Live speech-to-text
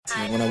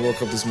When I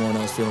woke up this morning,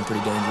 I was feeling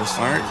pretty dangerous.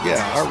 All right, yeah,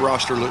 our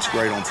roster looks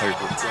great on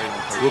paper.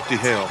 Whoop-de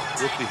hell.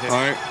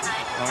 All right.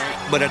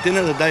 But at the end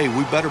of the day,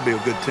 we better be a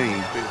good team.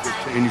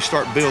 And you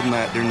start building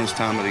that during this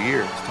time of the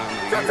year.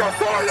 Get your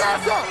sorry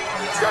ass up!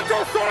 Get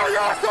your sorry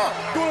ass up!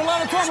 Doing a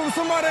lot of talking with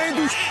somebody that ain't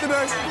do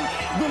today.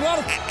 Doing a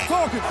lot of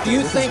talking. Do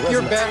you think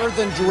you're better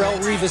than Jarrell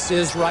Revis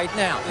is right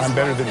now? I'm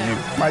better than you.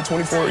 My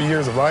 24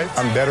 years of life,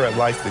 I'm better at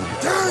life than you.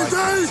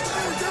 Dave!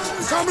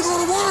 It's time to go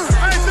to work!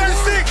 I ain't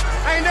 36.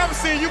 I ain't never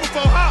seen you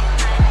before. How?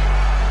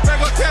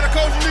 Better go tell the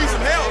coach you need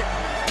some help.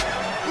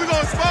 We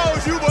gonna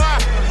expose you, boy.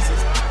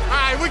 All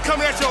right, we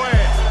coming at your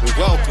ass.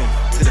 Welcome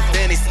to the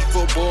Fantasy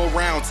Football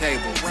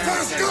Roundtable.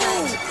 Let's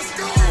go! Let's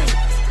go!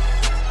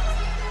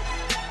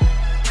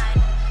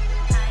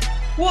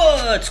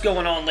 What's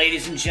going on,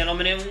 ladies and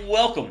gentlemen, and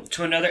welcome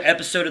to another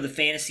episode of the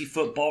Fantasy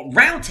Football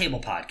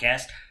Roundtable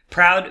Podcast,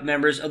 proud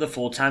members of the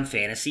Full-Time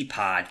Fantasy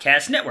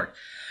Podcast Network.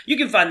 You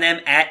can find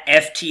them at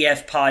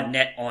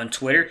FTFPodNet on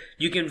Twitter.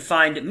 You can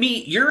find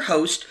me, your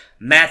host,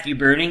 Matthew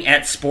Bruning,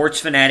 at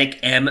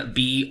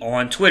SportsFanaticMB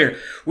on Twitter.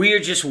 We are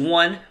just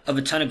one of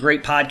a ton of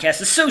great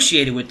podcasts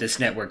associated with this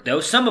network,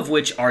 though, some of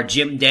which are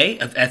Jim Day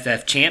of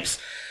FF Champs,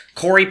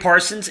 Corey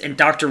Parsons and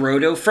Dr.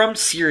 Roto from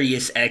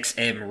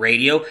SiriusXM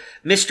Radio,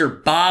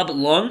 Mr. Bob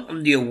Lung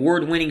from the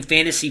award-winning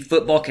Fantasy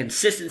Football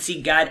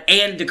Consistency Guide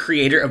and the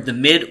creator of the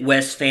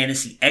Midwest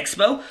Fantasy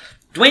Expo,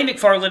 Dwayne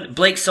McFarland,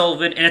 Blake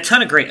Sullivan, and a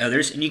ton of great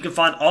others, and you can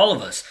find all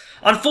of us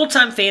on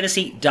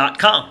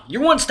FullTimeFantasy.com,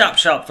 your one-stop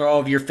shop for all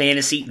of your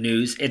fantasy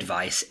news,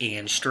 advice,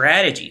 and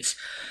strategies.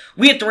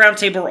 We at the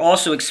Roundtable are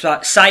also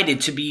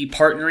excited to be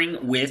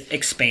partnering with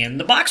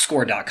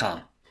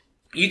ExpandTheBoxScore.com.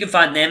 You can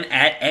find them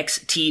at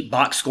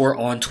XTBoxScore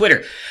on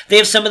Twitter. They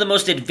have some of the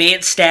most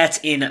advanced stats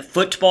in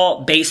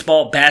football,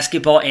 baseball,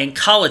 basketball, and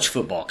college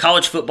football.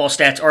 College football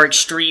stats are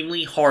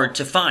extremely hard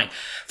to find.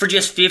 For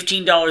just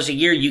 $15 a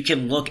year, you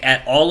can look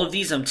at all of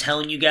these. I'm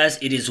telling you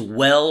guys, it is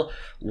well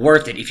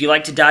worth it. If you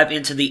like to dive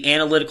into the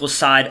analytical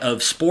side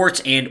of sports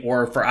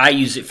I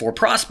use it for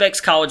prospects,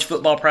 college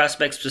football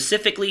prospects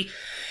specifically,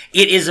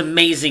 it is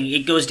amazing.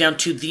 It goes down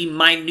to the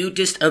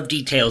minutest of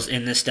details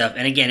in this stuff.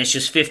 And again, it's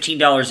just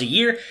 $15 a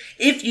year.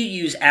 If you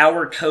use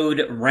our code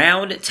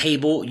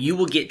ROUNDTABLE, you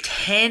will get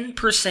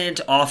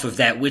 10% off of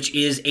that, which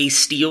is a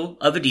steal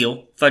of a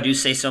deal, if I do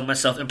say so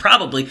myself, and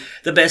probably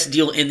the best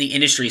deal in the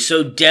industry.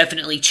 So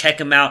definitely check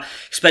them out,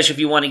 especially if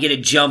you want to get a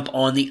jump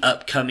on the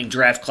upcoming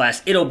draft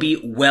class. It'll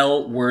be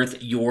well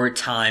worth your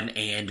time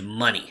and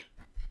money.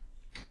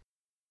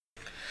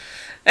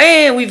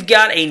 And we've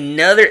got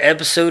another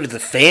episode of the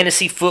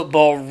Fantasy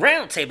Football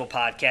Roundtable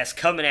Podcast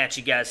coming at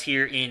you guys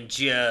here in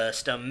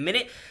just a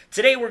minute.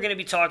 Today we're going to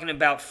be talking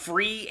about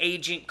free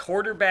agent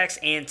quarterbacks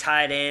and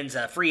tight ends.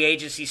 Free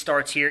agency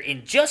starts here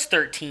in just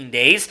 13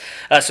 days.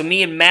 So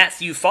me and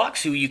Matthew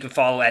Fox, who you can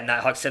follow at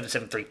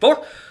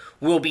Nighthawk7734,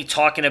 we'll be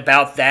talking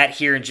about that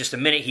here in just a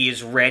minute. He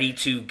is ready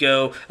to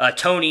go.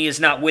 Tony is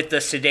not with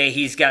us today.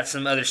 He's got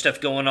some other stuff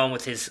going on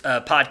with his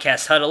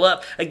podcast, Huddle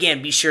Up.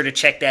 Again, be sure to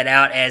check that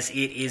out as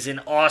it is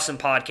an awesome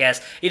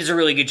podcast. It does a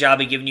really good job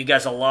of giving you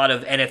guys a lot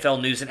of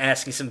NFL news and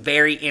asking some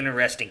very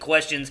interesting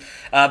questions.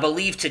 I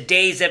believe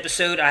today's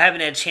episode, I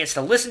haven't had a chance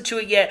to listen to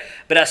it yet,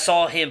 but I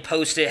saw him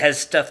post it. It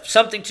has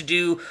something to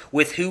do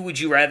with who would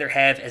you rather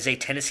have as a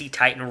Tennessee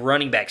Titan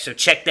running back. So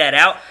check that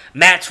out.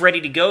 Matt's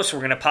ready to go, so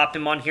we're going to pop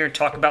him on here and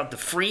talk about the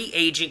free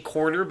agent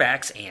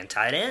quarterbacks and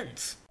tight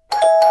ends.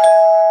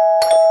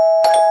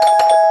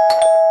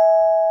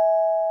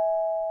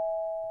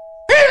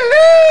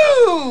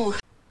 Hello!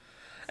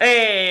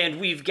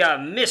 And we've got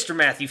Mr.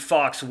 Matthew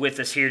Fox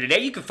with us here today.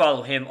 You can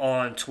follow him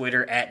on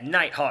Twitter at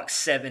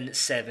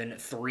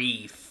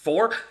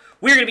Nighthawk7734.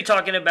 We're going to be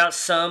talking about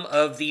some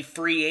of the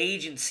free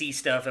agency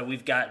stuff that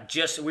we've got.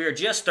 We are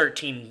just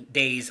 13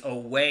 days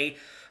away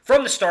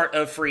from the start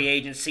of free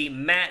agency.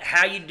 Matt,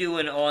 how you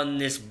doing on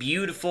this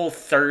beautiful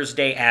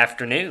Thursday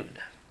afternoon?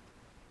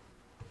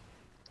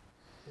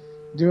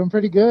 Doing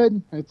pretty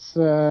good. It's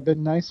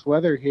been nice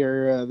weather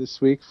here this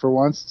week. For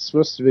once, it's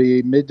supposed to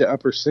be mid to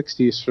upper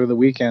 60s for the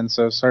weekend,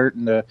 so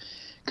starting to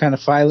kind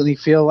of finally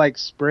feel like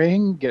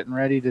spring, getting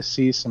ready to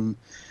see some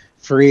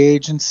free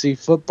agency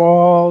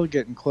football,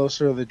 getting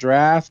closer to the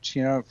draft.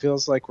 You know, it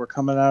feels like we're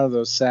coming out of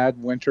those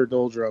sad winter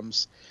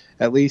doldrums,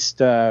 at least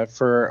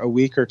for a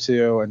week or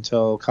two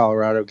until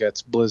Colorado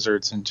gets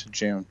blizzards into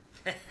June.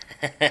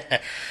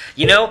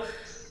 You know,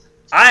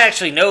 I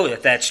actually know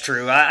that that's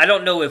true. I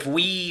don't know if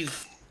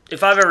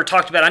I've ever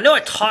talked about it. I know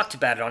I talked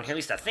about it on here. At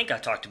least I think I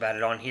talked about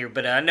it on here.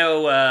 But I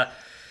know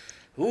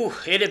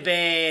it had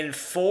been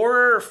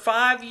 4 or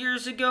 5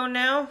 years ago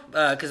now,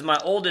 because my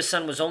oldest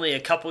son was only a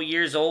couple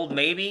years old,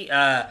 maybe.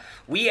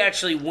 We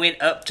actually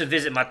went up to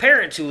visit my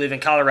parents who live in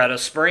Colorado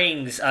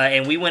Springs,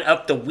 and we went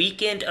up the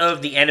weekend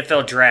of the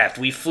NFL draft.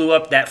 We flew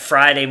up that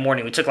Friday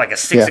morning. We took like a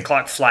 6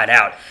 o'clock flight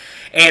out.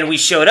 And we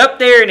showed up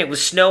there, and it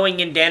was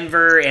snowing in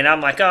Denver, and I'm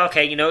like, oh,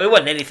 okay, it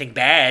wasn't anything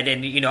bad.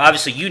 And,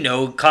 obviously,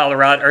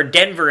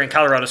 Denver and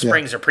Colorado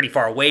Springs are pretty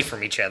far away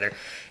from each other.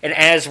 And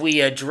as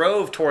we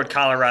drove toward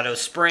Colorado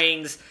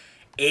Springs,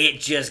 it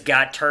just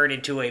got turned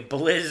into a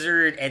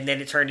blizzard, and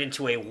then it turned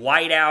into a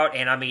whiteout,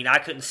 and I mean, I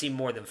couldn't see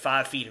more than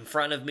 5 feet in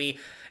front of me.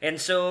 And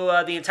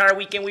so the entire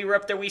weekend we were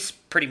up there, we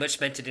pretty much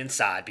spent it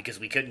inside because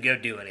we couldn't go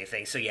do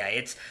anything. So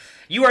yeah,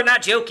 you are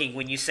not joking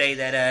when you say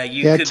that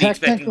you could be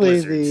expecting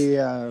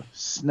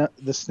blizzards.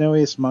 The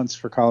snowiest months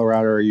for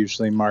Colorado are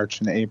usually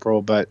March and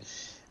April, but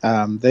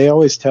they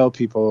always tell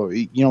people,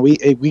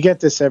 we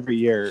get this every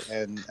year,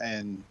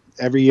 and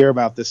every year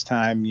about this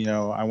time,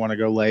 I want to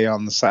go lay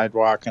on the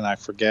sidewalk and I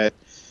forget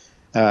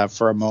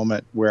for a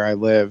moment where I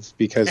live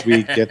because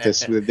we get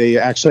this. They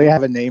actually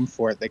have a name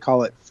for it. They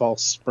call it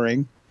false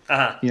spring.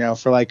 Uh-huh.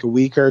 For like a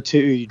week or two,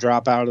 you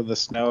drop out of the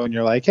snow and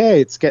you're like,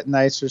 hey, it's getting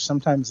nicer.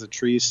 Sometimes the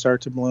trees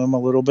start to bloom a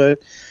little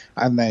bit,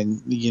 and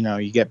then,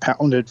 you get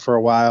pounded for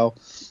a while.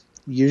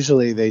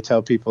 Usually they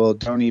tell people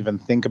don't even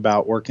think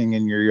about working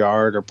in your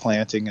yard or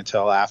planting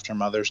until after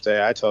Mother's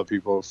Day. I tell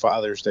people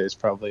Father's Day is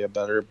probably a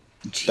better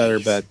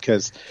bet,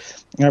 because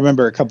I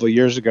remember a couple of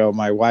years ago,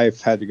 my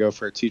wife had to go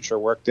for a teacher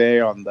work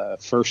day on the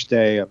first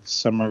day of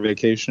summer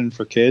vacation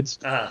for kids.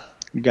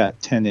 We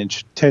got 10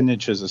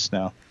 inches of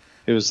snow.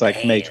 It was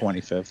like May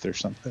 25th or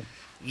something.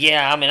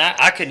 Yeah, I mean,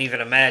 I couldn't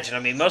even imagine. I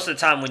mean, most of the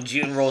time when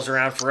June rolls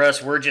around for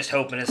us, we're just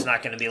hoping it's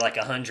not going to be like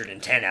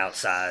 110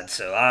 outside.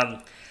 So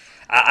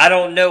I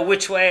don't know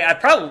which way. I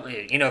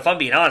probably, if I'm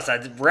being honest,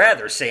 I'd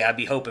rather say I'd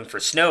be hoping for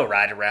snow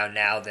right around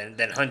now than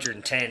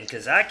 110,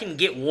 because I can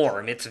get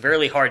warm. It's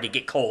very hard to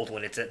get cold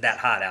when it's that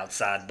hot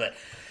outside. But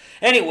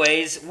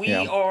anyways, we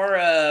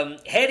are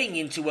heading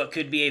into what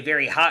could be a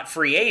very hot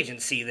free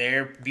agency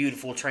there.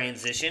 Beautiful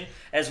transition,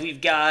 as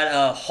we've got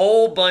a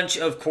whole bunch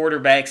of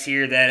quarterbacks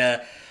here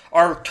that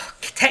are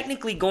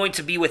technically going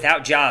to be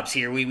without jobs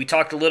here. We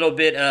talked a little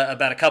bit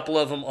about a couple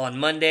of them on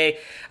Monday.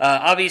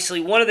 Obviously,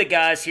 one of the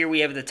guys here we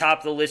have at the top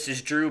of the list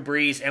is Drew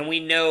Brees, and we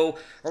know,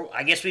 or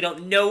I guess we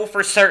don't know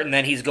for certain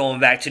that he's going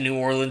back to New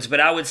Orleans, but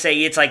I would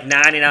say it's like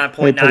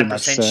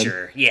 99.9%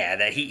 sure,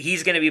 that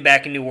he's going to be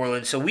back in New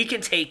Orleans, so we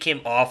can take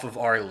him off of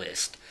our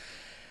list.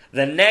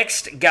 The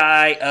next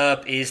guy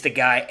up is the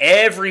guy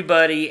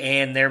everybody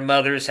and their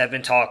mothers have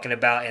been talking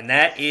about, and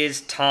that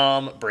is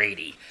Tom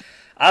Brady.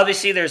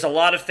 Obviously, there's a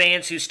lot of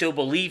fans who still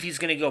believe he's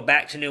going to go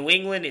back to New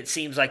England. It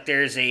seems like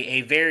there's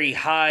a very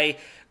high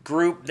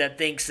group that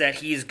thinks that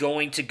he is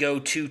going to go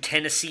to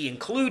Tennessee,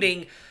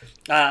 including,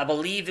 I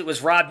believe it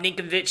was Rob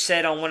Ninkovich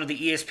said on one of the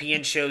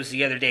ESPN shows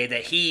the other day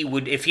that he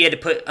would, if he had to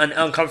put an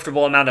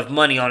uncomfortable amount of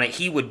money on it,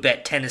 he would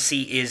bet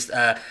Tennessee is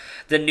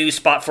the new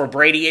spot for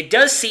Brady. It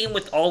does seem,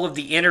 with all of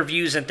the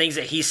interviews and things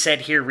that he said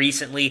here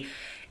recently,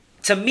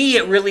 to me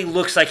it really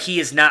looks like he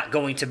is not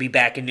going to be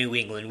back in New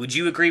England. Would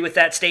you agree with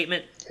that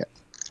statement?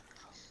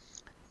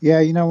 Yeah,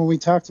 when we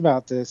talked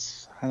about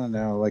this, I don't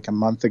know, like a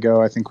month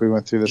ago, I think we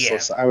went through this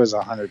list. I was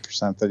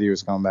 100% that he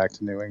was going back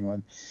to New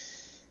England.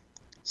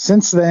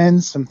 Since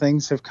then, some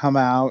things have come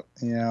out,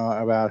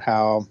 about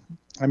how,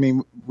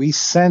 we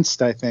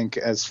sensed, I think,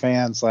 as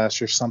fans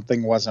last year,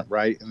 something wasn't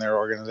right in their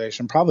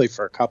organization, probably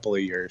for a couple of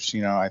years.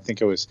 I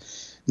think it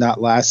was not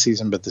last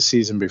season, but the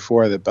season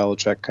before that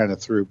Belichick kind of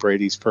threw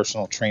Brady's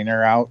personal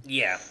trainer out.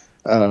 Yeah.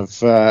 Out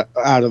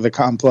of the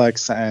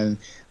complex, and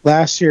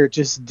last year it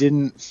just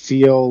didn't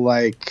feel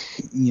like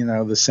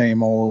the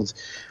same old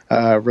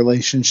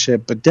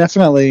relationship, but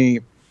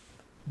definitely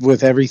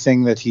with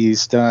everything that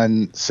he's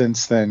done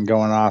since then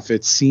going off,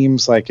 it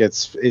seems like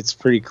it's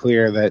pretty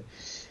clear that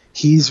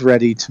he's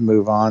ready to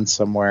move on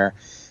somewhere.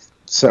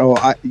 So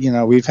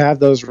we've had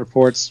those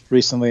reports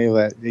recently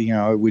that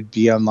it would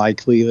be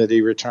unlikely that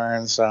he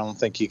returns. I don't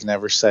think you can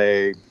ever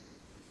say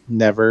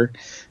never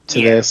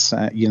to this,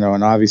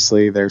 and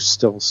obviously there's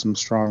still some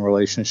strong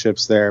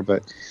relationships there,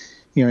 but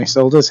he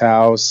sold his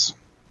house.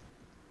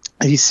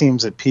 He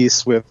seems at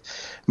peace with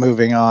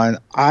moving on.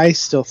 I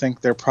still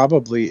think there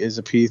probably is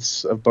a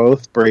piece of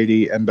both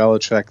Brady and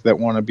Belichick that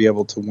want to be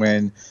able to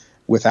win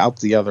without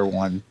the other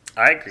one.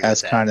 I agree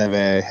as with kind of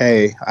a,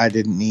 hey, I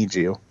didn't need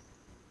you.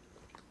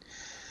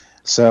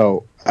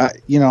 So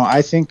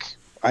I think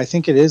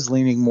it is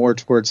leaning more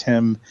towards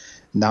him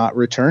not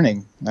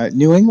returning.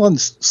 New England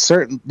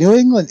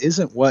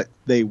isn't what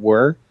they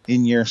were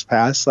in years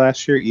past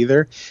last year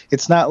either.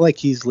 It's not like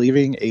he's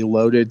leaving a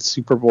loaded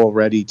Super Bowl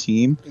ready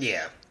team.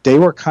 Yeah. They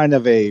were kind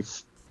of a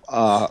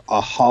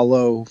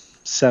hollow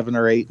 7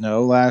 or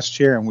 8-0 last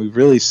year, and we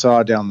really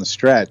saw down the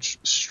stretch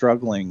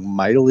struggling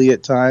mightily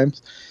at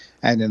times.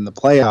 And in the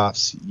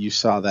playoffs, you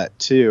saw that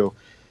too.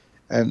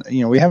 And,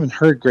 we haven't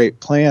heard great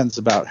plans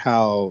about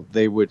how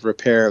they would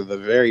repair the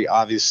very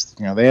obvious,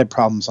 they had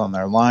problems on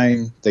their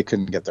line. They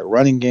couldn't get their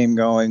running game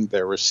going.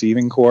 Their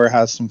receiving core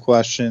has some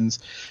questions.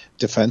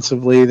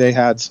 Defensively, they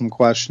had some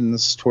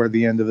questions toward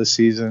the end of the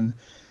season.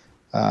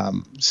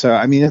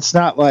 It's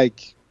not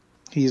like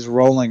he's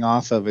rolling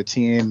off of a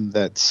team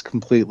that's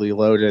completely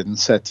loaded and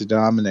set to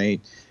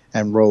dominate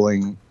and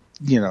rolling,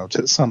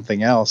 to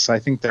something else. I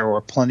think there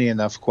were plenty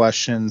enough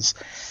questions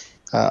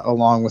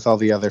along with all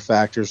the other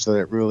factors that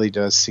it really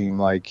does seem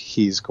like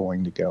he's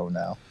going to go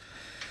now.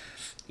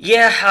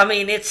 Yeah, I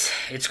mean, it's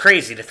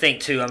crazy to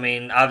think, too. I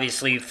mean,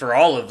 obviously, for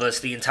all of us,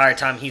 the entire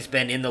time he's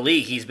been in the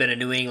league, he's been a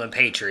New England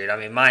Patriot. I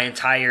mean,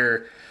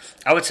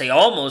 I would say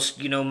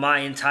almost, my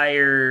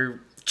entire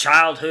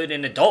childhood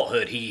and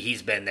adulthood,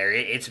 he's been there.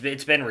 It's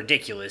been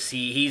ridiculous.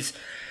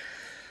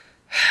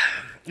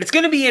 It's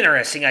going to be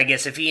interesting, I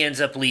guess, if he ends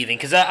up leaving.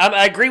 Because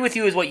I agree with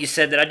you with what you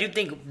said, that I do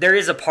think there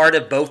is a part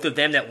of both of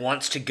them that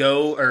wants to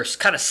go or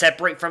kind of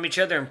separate from each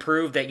other and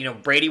prove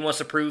that, Brady wants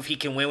to prove he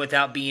can win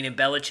without being in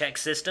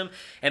Belichick's system.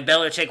 And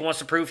Belichick wants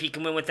to prove he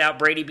can win without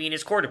Brady being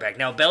his quarterback.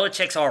 Now,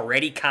 Belichick's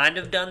already kind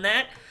of done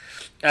that.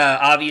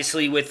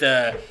 Obviously, with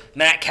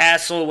Matt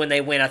Castle, when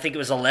they went, I think it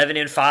was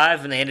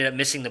 11-5, and they ended up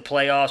missing the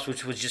playoffs,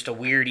 which was just a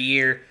weird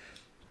year.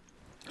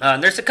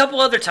 There's a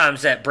couple other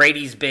times that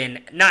Brady's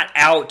been not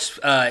out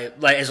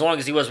like as long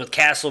as he was with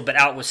Castle, but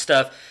out with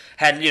stuff.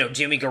 Had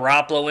Jimmy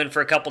Garoppolo in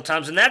for a couple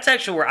times, and that's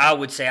actually where I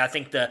would say I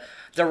think the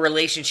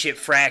relationship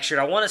fractured.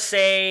 I want to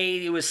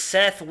say it was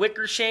Seth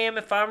Wickersham,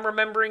 if I'm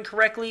remembering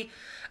correctly,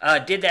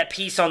 did that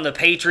piece on the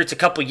Patriots a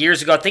couple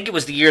years ago. I think it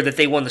was the year that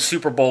they won the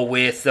Super Bowl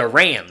with the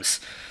Rams,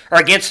 or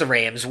against the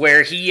Rams,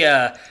 where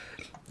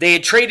they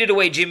had traded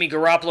away Jimmy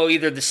Garoppolo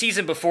either the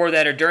season before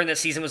that or during that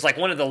season. It was like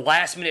one of the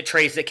last-minute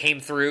trades that came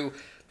through.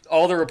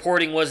 All the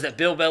reporting was that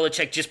Bill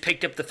Belichick just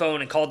picked up the phone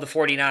and called the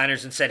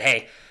 49ers and said,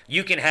 hey,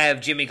 you can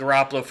have Jimmy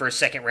Garoppolo for a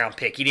second-round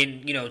pick. He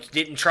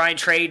didn't try and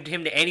trade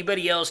him to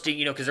anybody else,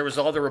 because there was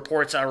all the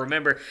reports I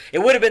remember. It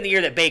would have been the year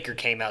that Baker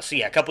came out, so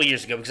yeah, a couple of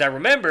years ago, because I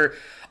remember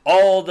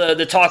all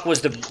the talk was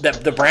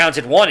that the Browns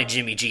had wanted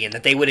Jimmy G and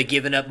that they would have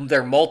given up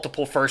their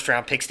multiple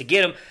first-round picks to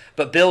get him,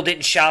 but Bill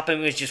didn't shop him.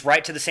 It was just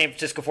right to the San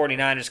Francisco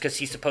 49ers because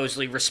he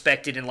supposedly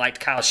respected and liked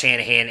Kyle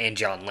Shanahan and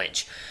John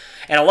Lynch.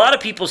 And a lot of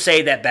people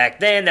say that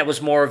back then that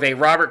was more of a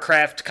Robert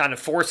Kraft kind of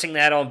forcing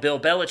that on Bill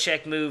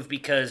Belichick move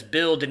because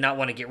Bill did not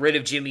want to get rid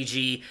of Jimmy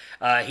G.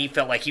 He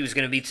felt like he was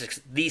going to be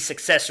the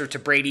successor to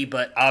Brady,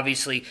 but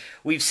obviously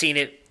we've seen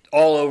it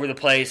all over the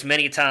place.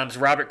 Many times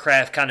Robert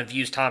Kraft kind of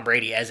views Tom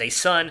Brady as a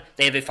son.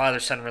 They have a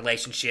father-son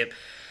relationship.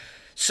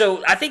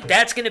 So I think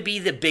that's going to be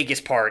the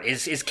biggest part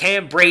is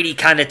can Brady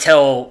kind of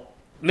tell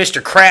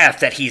Mr. Kraft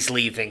that he's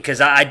leaving?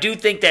 Because I do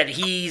think that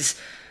he's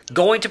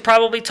going to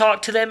probably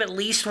talk to them at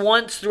least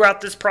once throughout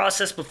this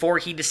process before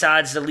he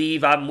decides to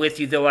leave. I'm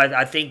with you, though.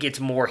 I think it's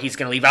more he's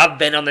going to leave. I've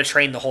been on the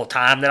train the whole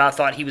time that I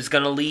thought he was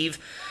going to leave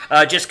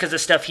just because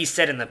of stuff he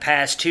said in the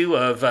past, too,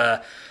 of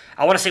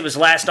I want to say it was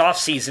last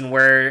offseason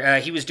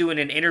where he was doing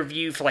an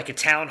interview for like a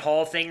town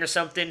hall thing or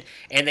something,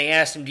 and they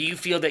asked him, do you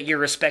feel that you're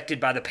respected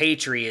by the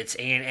Patriots?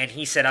 And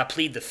he said, I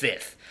plead the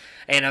fifth.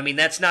 And, I mean,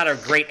 that's not a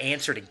great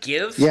answer to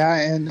give. Yeah,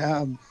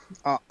 and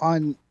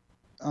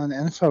on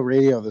NFL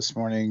radio this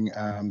morning,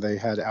 they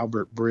had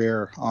Albert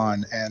Breer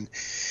on, and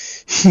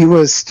he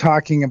was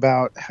talking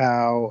about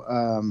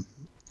how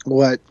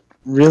what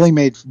really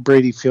made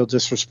Brady feel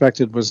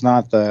disrespected was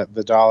not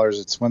the dollars.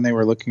 It's when they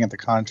were looking at the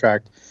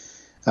contract,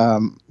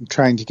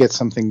 trying to get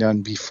something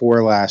done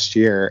before last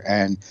year,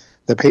 and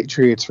the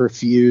Patriots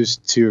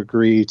refused to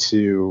agree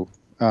to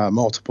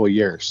multiple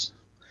years.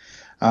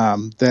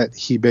 That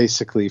he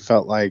basically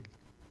felt like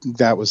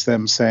that was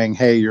them saying,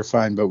 hey, you're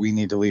fine, but we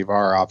need to leave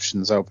our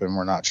options open.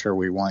 We're not sure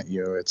we want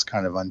you. It's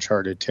kind of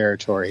uncharted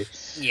territory.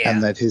 Yeah.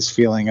 And that his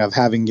feeling of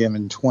having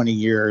given 20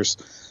 years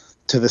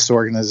to this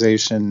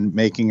organization,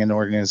 making an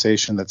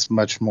organization that's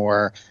much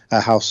more a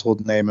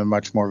household name and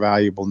much more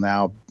valuable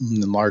now,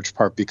 in large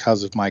part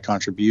because of my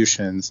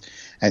contributions,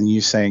 and you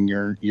saying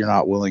you're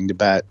not willing to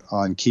bet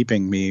on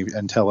keeping me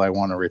until I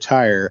want to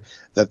retire,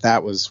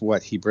 that was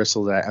what he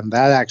bristled at. And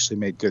that actually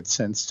made good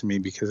sense to me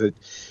because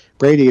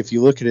Brady, if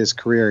you look at his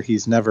career,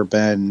 he's never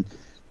been,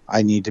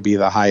 I need to be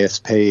the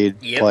highest paid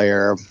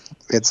player.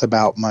 It's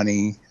about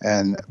money.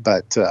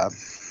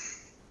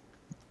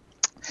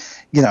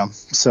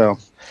 So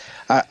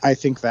I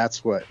think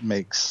that's what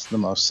makes the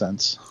most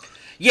sense.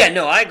 Yeah,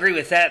 no, I agree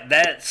with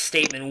that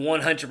statement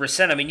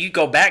 100%. I mean, you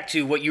go back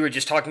to what you were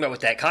just talking about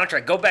with that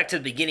contract. Go back to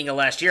the beginning of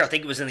last year. I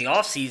think it was in the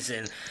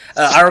offseason.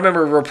 I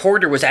remember a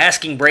reporter was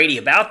asking Brady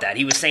about that.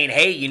 He was saying,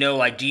 hey,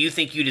 do you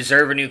think you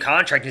deserve a new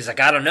contract? And he's like,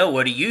 I don't know.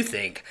 What do you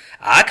think?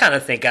 I kind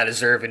of think I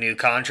deserve a new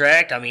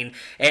contract. I mean,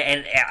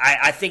 and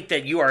I think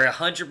that you are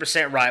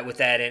 100% right with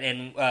that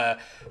and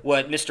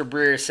what Mr.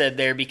 Breer said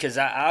there, because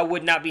I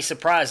would not be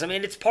surprised. I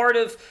mean, it's part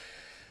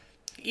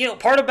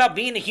about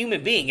being a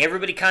human being.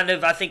 Everybody kind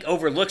of, I think,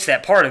 overlooks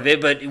that part of it.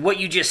 But what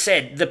you just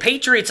said, the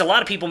Patriots, a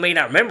lot of people may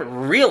not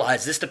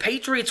realize this. The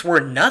Patriots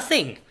were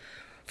nothing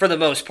for the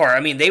most part.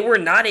 I mean, they were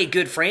not a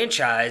good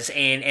franchise.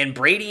 And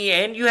Brady,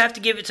 and you have to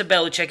give it to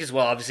Belichick as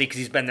well, obviously, because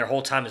he's been there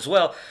whole time as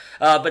well.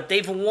 But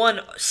they've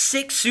won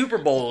 6 Super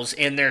Bowls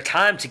in their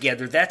time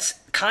together. That's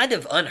kind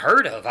of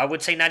unheard of. I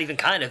would say not even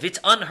kind of. It's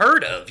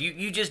unheard of.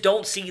 You just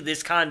don't see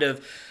this kind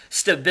of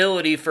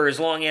stability for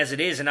as long as it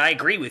is, and I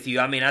agree with you.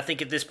 I mean, I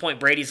think at this point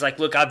Brady's like,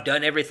 look, I've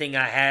done everything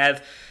I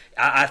have.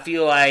 I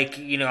feel like,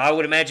 I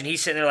would imagine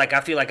he's sitting there like,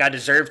 I feel like I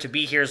deserve to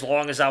be here as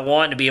long as I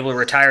want and to be able to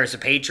retire as a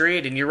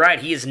Patriot. And you're right,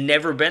 he has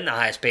never been the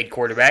highest paid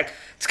quarterback.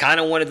 It's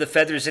kind of one of the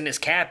feathers in his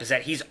cap is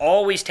that he's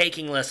always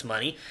taking less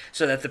money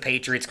so that the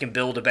Patriots can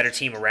build a better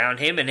team around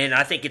him. And then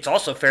I think it's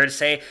also fair to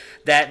say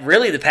that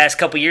really the past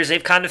couple years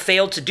they've kind of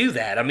failed to do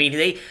that. I mean,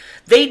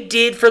 they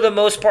did for the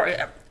most part.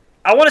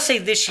 I want to say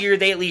this year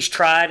they at least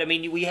tried. I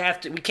mean, we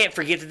can't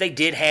forget that they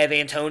did have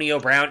Antonio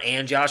Brown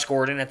and Josh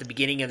Gordon at the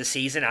beginning of the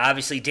season.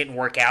 Obviously, didn't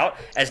work out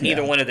as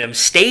neither one of them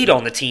stayed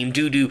on the team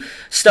due to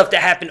stuff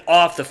that happened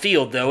off the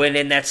field, though. And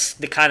then that's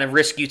the kind of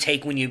risk you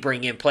take when you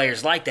bring in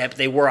players like that. But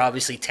they were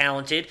obviously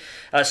talented.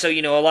 So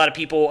a lot of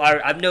people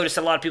I've noticed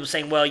a lot of people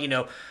saying,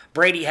 well,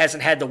 Brady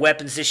hasn't had the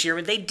weapons this year,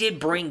 and they did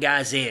bring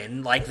guys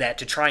in like that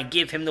to try and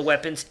give him the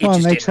weapons.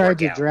 And they tried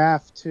to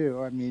draft too.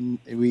 I mean,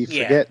 we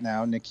forget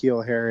now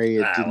N'Keal Harry.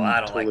 It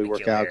didn't totally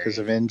work out because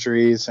of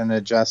injuries and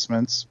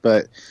adjustments.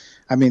 But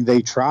I mean,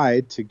 they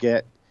tried to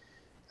get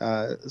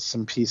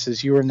some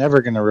pieces. You were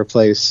never going to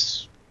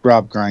replace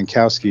Rob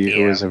Gronkowski,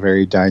 who was a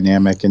very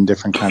dynamic and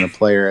different kind of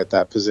player at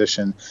that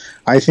position.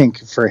 I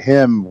think for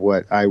him,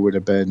 what I would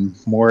have been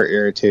more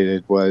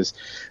irritated was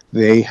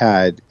they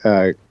had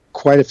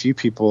quite a few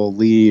people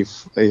leave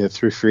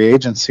through free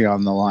agency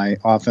on the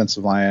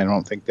offensive line. I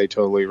don't think they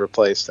totally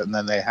replaced, and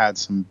then they had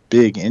some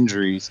big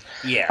injuries.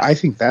 Yeah, I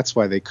think that's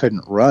why they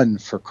couldn't run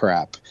for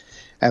crap,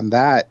 and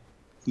that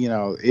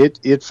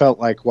it felt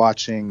like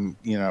watching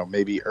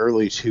maybe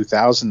early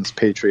 2000s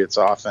Patriots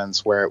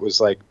offense where it was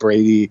like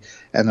Brady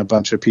and a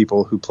bunch of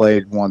people who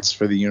played once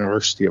for the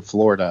University of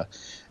Florida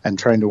and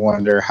trying to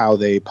wonder how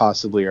they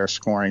possibly are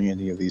scoring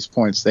any of these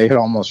points. They had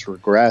almost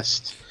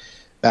regressed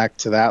back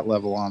to that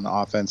level on the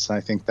offense, and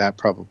I think that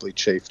probably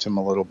chafed him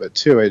a little bit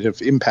too.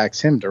 It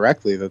impacts him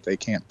directly that they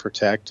can't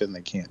protect and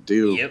they can't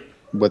do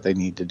what they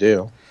need to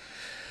do.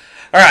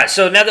 All right,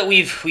 so now that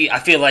I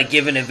feel like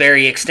given a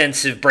very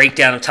extensive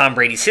breakdown of Tom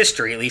Brady's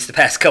history, at least the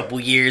past couple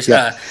years,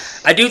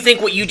 I do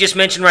think what you just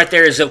mentioned right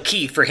there is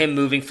key for him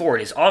moving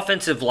forward, his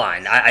offensive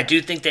line. I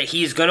do think that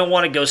he's going to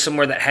want to go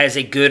somewhere that has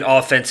a good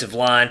offensive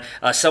line,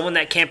 someone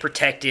that can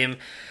protect him.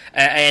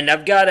 And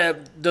I've got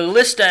the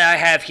list that I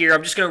have here.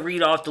 I'm just going to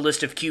read off the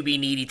list of QB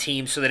needy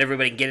teams so that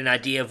everybody can get an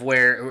idea of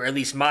where, or at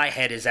least my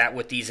head is at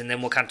with these, and then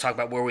we'll kind of talk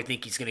about where we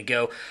think he's going to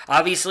go.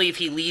 Obviously, if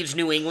he leaves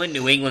New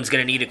England's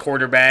going to need a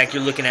quarterback.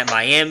 You're looking at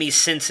Miami,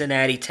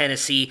 Cincinnati,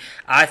 Tennessee.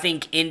 I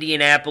think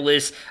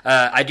Indianapolis.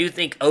 I do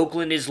think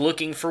Oakland is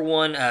looking for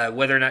one.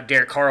 Whether or not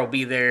Derek Carr will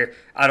be there,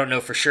 I don't know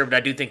for sure, but I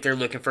do think they're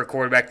looking for a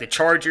quarterback. The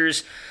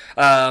Chargers.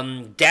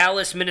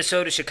 Dallas,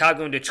 Minnesota,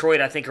 Chicago, and Detroit,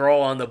 I think, are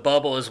all on the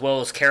bubble, as well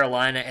as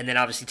Carolina, and then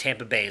obviously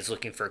Tampa Bay is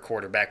looking for a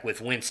quarterback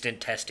with Winston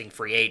testing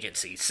free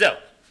agency. So,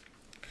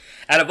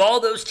 out of all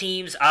those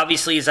teams,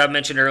 obviously, as I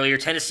mentioned earlier,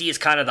 Tennessee is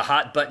kind of the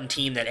hot-button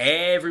team that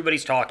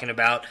everybody's talking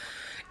about.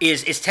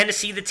 Is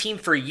Tennessee the team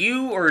for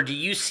you, or do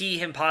you see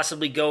him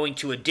possibly going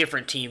to a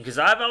different team? Because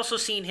I've also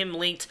seen him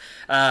linked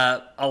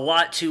a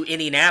lot to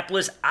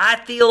Indianapolis. I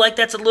feel like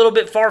that's a little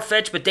bit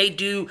far-fetched, but they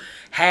do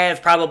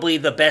have probably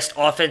the best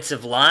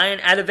offensive line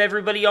out of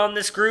everybody on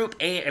this group,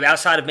 and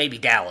outside of maybe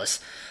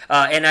Dallas.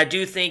 And I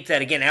do think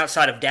that, again,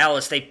 outside of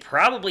Dallas, they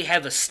probably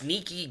have a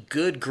sneaky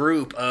good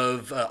group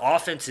of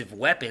offensive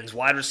weapons,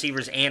 wide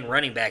receivers and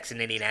running backs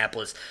in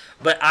Indianapolis.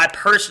 But I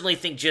personally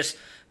think just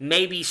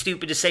maybe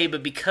stupid to say,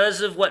 but because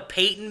of what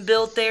Peyton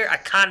built there, I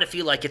kind of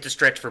feel like it's a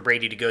stretch for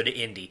Brady to go to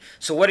Indy.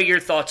 So what are your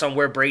thoughts on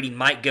where Brady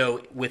might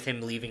go with him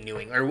leaving New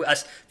England, or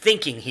us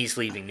thinking he's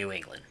leaving New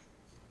England?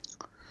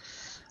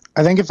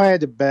 I think if I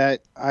had to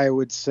bet, I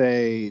would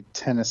say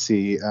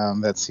Tennessee.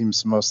 That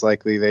seems most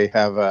likely. They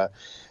have a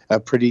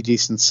pretty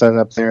decent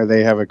setup there.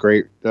 They have a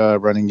great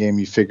running game.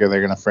 You figure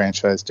they're going to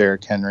franchise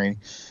Derrick Henry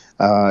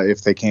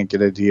if they can't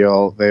get a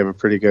deal. They have a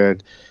pretty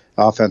good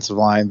offensive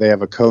line. They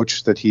have a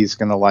coach that he's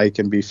going to like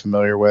and be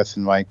familiar with,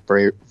 and Mike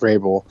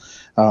Vrabel.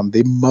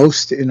 The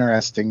most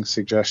interesting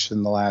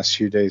suggestion the last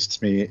few days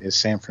to me is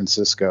San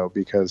Francisco,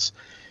 because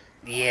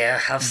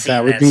I've seen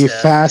that would be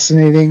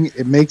fascinating.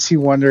 It makes you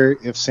wonder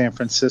if San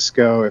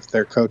Francisco, if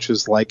their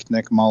coaches like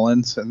Nick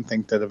Mullins and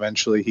think that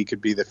eventually he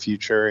could be the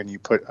future, and you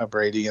put a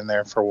Brady in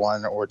there for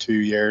 1 or 2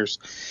 years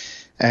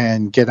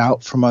and get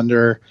out from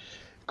under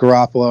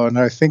Garoppolo. And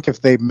I think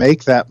if they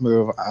make that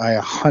move, I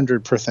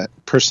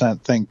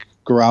 100% think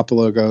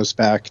Garoppolo goes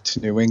back to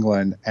New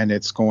England, and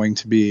it's going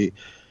to be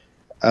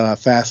a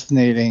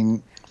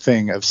fascinating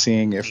thing of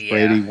seeing if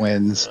Brady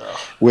wins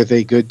with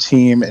a good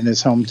team in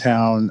his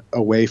hometown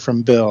away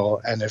from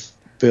Bill, and if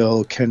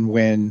Bill can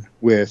win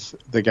with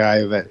the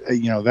guy that,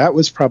 that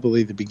was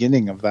probably the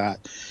beginning of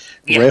that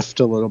rift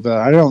a little bit.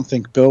 I don't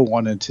think Bill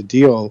wanted to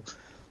deal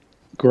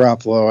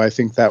Garoppolo. I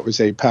think that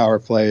was a power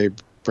play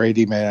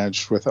Brady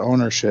managed with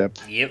ownership.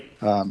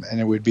 And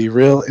it would be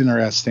real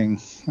interesting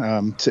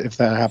if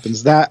that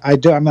happens.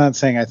 I'm not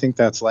saying I think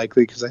that's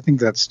likely, because I think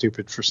that's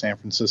stupid for San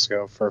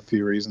Francisco for a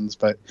few reasons,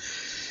 but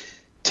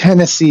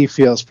Tennessee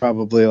feels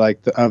probably like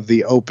of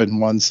the open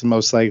ones the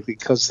most likely,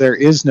 because there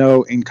is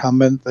no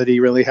incumbent that he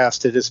really has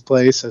to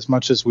displace. As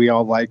much as we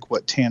all like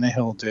what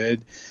Tannehill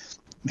did,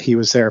 He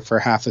was there for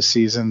half a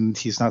season.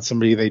 He's not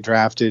somebody they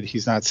drafted.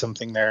 He's not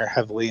something they're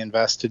heavily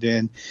invested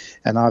in.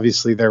 And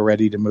obviously they're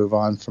ready to move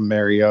on from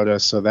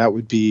Mariota. So that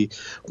would be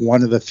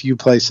one of the few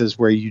places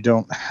where you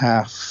don't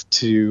have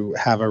to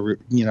have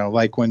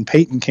like when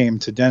Peyton came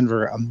to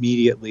Denver,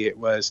 immediately it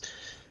was,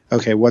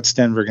 okay, what's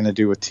Denver going to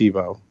do with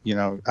Tebow?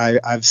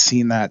 I've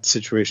seen that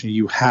situation.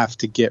 You have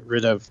to get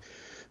rid of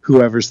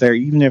whoever's there,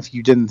 even if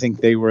you didn't think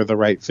they were the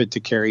right fit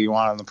to carry you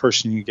on. And the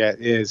person you get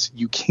is,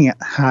 you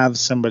can't have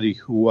somebody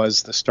who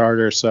was the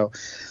starter. So,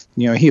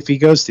 if he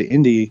goes to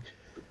Indy,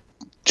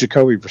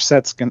 Jacoby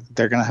Brissett's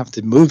they're going to have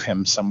to move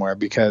him somewhere,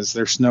 because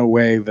there's no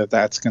way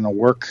that's going to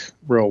work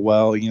real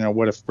well.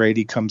 What if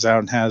Brady comes out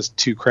and has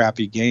 2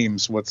 crappy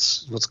games?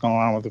 What's going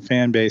on with the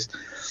fan base?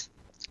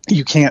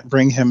 You can't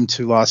bring him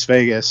to Las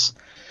Vegas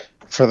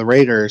for the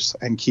Raiders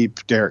and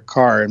keep Derek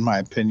Carr, in my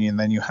opinion.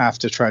 Then you have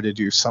to try to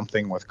do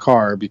something with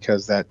Carr,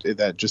 because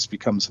that just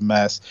becomes a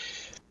mess.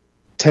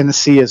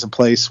 Tennessee is a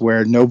place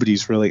where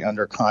nobody's really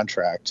under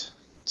contract,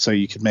 so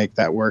you could make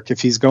that work. If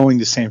he's going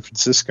to San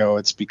Francisco,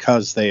 it's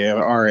because they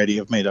already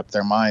have made up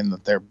their mind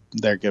that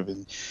they're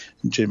giving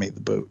Jimmy the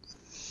boot.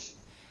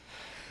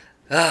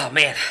 Oh,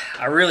 man,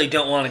 I really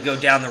don't want to go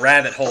down the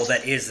rabbit hole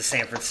that is the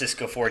San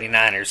Francisco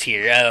 49ers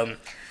here.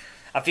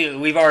 I feel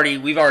we've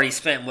already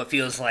spent what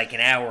feels like an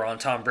hour on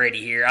Tom Brady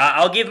here.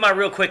 I'll give my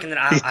real quick, and then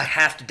I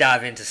have to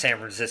dive into San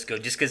Francisco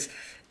just because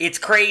it's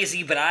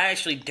crazy, but I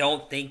actually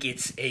don't think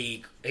it's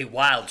a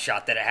wild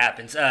shot that it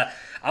happens.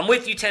 I'm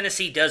with you.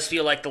 Tennessee does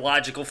feel like the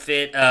logical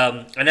fit.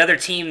 Another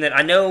team that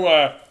I know,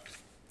 I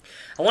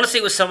want to say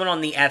it was someone on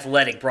The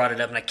Athletic brought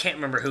it up, and I can't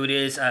remember who it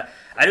is.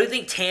 I do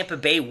think Tampa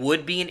Bay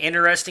would be an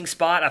interesting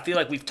spot. I feel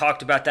like we've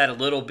talked about that a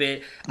little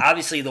bit.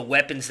 Obviously, the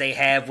weapons they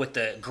have with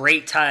the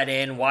great tight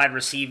end, wide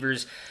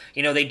receivers,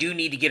 they do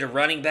need to get a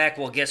running back.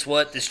 Well, guess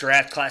what? This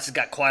draft class has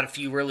got quite a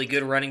few really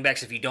good running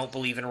backs if you don't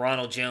believe in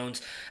Ronald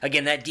Jones.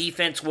 Again, that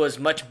defense was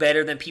much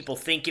better than people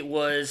think it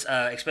was,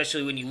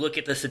 especially when you look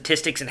at the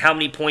statistics and how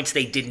many points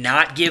they did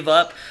not give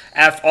up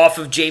off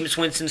of Jameis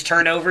Winston's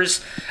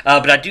turnovers.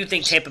 But I do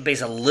think Tampa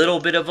Bay's a little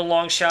bit of a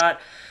long shot.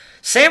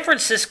 San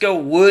Francisco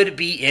would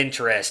be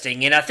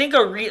interesting, and I think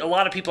a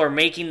lot of people are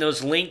making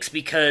those links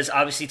because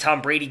obviously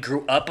Tom Brady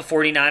grew up a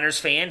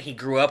 49ers fan. He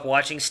grew up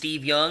watching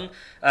Steve Young.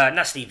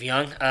 Not Steve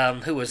Young.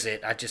 Who was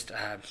it?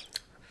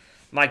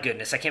 My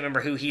goodness, I can't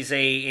remember who he's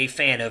a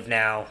fan of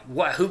now.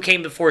 Who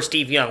came before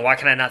Steve Young? Why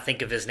can I not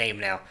think of his name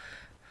now?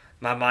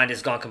 My mind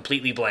has gone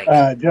completely blank.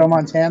 Joe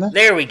Montana?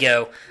 There we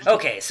go.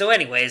 Okay, so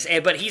anyways,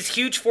 but he's a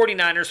huge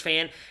 49ers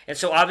fan, and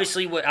so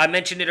obviously, what I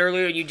mentioned it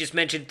earlier, you just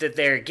mentioned that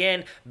there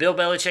again, Bill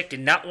Belichick did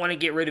not want to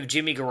get rid of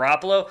Jimmy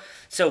Garoppolo,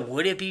 so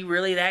would it be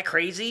really that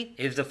crazy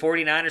if the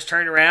 49ers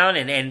turn around,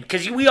 and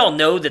because we all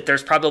know that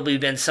there's probably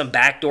been some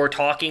backdoor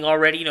talking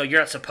already, you're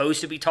not supposed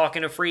to be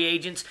talking to free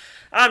agents.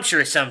 I'm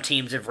sure some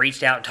teams have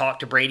reached out and talked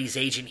to Brady's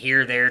agent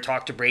here or there,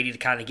 talked to Brady to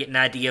kind of get an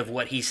idea of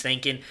what he's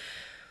thinking.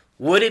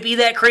 Would it be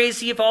that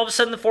crazy if all of a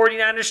sudden the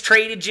 49ers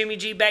traded Jimmy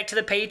G back to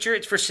the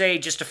Patriots for, say,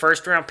 just a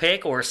first-round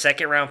pick or a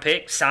second-round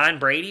pick, sign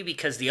Brady?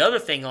 Because the other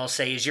thing I'll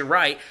say is you're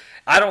right.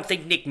 I don't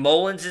think Nick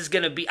Mullins is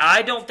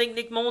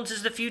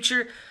the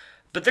future,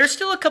 but there's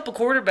still a couple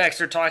quarterbacks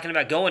they're talking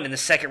about going in the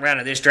second round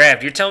of this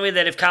draft. You're telling me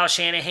that if Kyle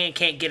Shanahan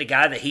can't get a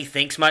guy that he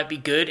thinks might be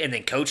good and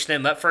then coach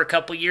them up for a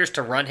couple years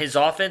to run his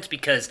offense?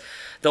 Because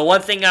the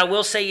one thing I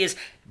will say is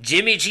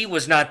Jimmy G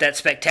was not that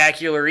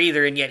spectacular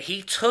either, and yet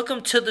he took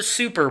them to the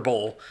Super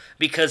Bowl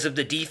because of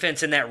the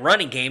defense in that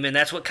running game, and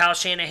that's what Kyle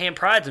Shanahan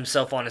prides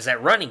himself on, is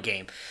that running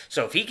game.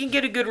 So if he can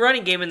get a good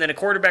running game and then a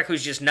quarterback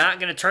who's just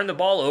not going to turn the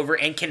ball over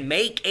and can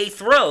make a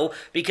throw,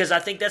 because I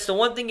think that's the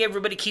one thing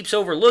everybody keeps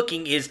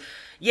overlooking is,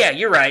 yeah,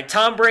 you're right,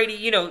 Tom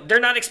Brady, they're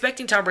not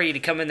expecting Tom Brady to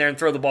come in there and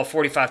throw the ball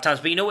 45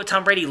 times, but you know what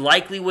Tom Brady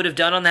likely would have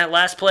done on that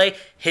last play?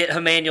 Hit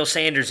Emmanuel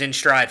Sanders in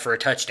stride for a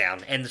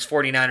touchdown, and the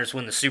 49ers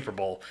win the Super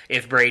Bowl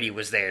if Brady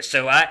was there.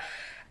 So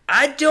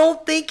I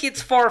don't think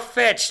it's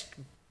far-fetched,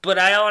 but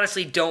I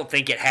honestly don't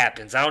think it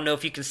happens. I don't know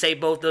if you can say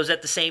both those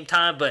at the same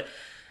time, but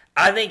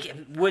I think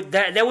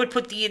that would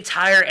put the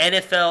entire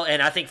NFL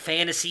and I think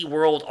fantasy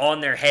world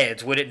on their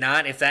heads, would it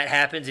not, if that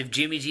happens, if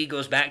Jimmy G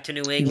goes back to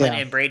New England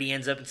and Brady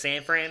ends up in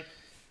San Fran?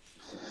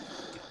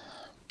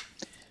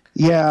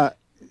 Yeah,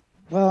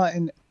 well,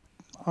 and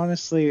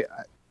honestly,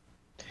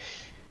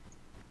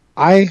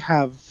 I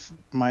have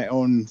my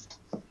own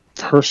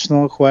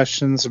personal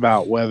questions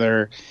about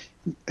whether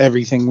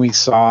everything we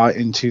saw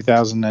in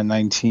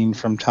 2019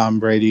 from Tom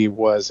Brady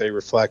was a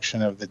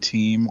reflection of the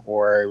team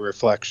or a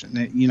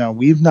reflection.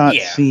 We've not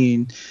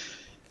seen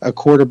a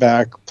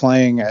quarterback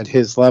playing at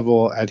his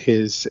level, at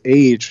his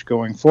age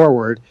going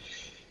forward,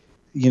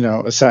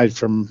 aside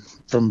from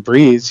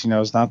Breeze,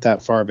 is not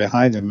that far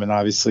behind him, and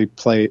obviously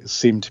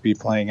seemed to be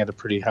playing at a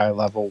pretty high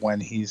level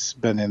when he's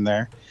been in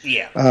there.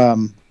 Yeah.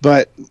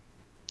 But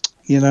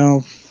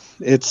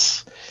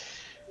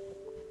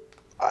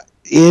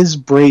is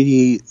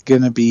Brady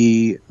going to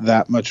be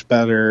that much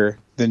better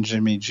than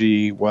Jimmy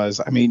G was?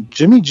 I mean,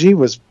 Jimmy G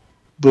was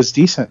was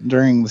decent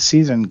during the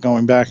season,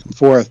 going back and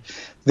forth.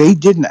 They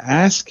didn't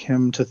ask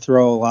him to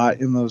throw a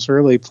lot in those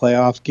early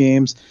playoff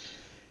games.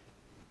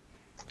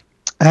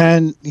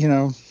 And,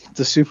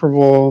 the Super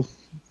Bowl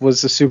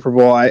was the Super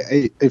Bowl.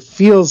 It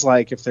feels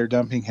like if they're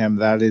dumping him,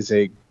 that is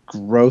a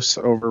gross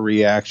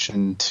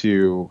overreaction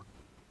to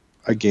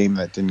a game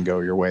that didn't go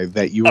your way,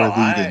 that you were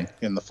leading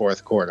in the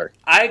fourth quarter.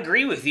 I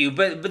agree with you,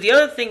 but the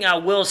other thing I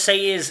will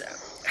say is,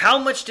 how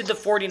much did the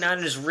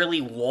 49ers really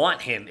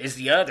want him is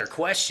the other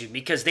question,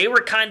 because they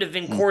were kind of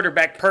in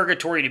quarterback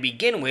purgatory to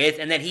begin with,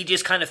 and then he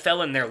just kind of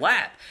fell in their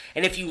lap.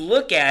 And if you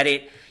look at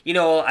it,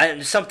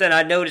 something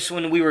I noticed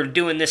when we were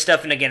doing this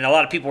stuff, and again, a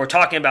lot of people were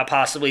talking about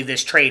possibly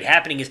this trade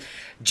happening, is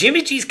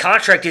Jimmy G's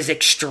contract is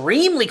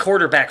extremely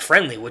quarterback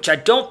friendly, which I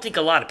don't think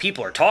a lot of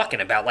people are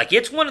talking about. Like,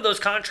 it's one of those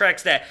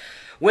contracts that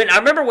I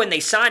remember when they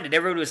signed it,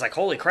 everybody was like,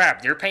 holy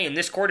crap, they're paying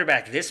this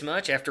quarterback this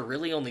much after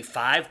really only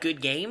 5 good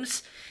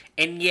games.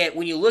 And yet,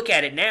 when you look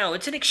at it now,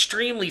 it's an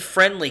extremely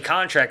friendly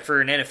contract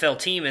for an NFL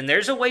team, and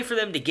there's a way for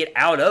them to get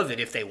out of it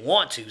if they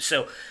want to.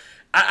 So,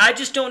 I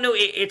just don't know.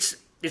 It's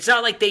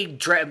not like they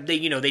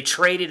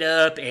traded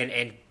up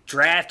and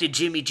drafted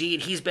Jimmy G,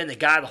 and he's been the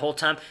guy the whole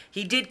time.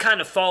 He did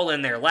kind of fall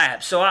in their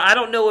lap. So, I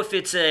don't know if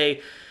it's I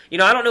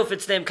don't know if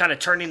it's them kind of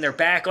turning their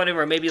back on him,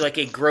 or maybe like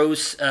a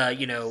gross,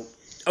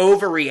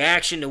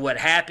 overreaction to what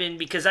happened,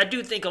 because I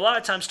do think a lot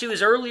of times too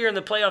is earlier in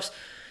the playoffs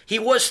he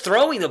was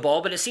throwing the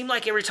ball, but it seemed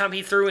like every time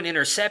he threw an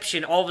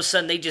interception, all of a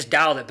sudden they just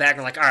dialed it back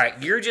and like, all right,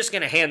 you're just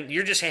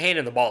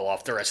handing the ball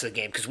off the rest of the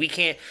game because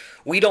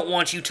we don't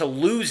want you to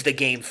lose the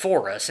game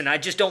for us. And I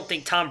just don't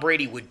think Tom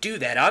Brady would do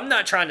that. I'm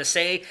not trying to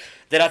say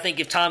that I think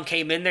if Tom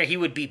came in there, he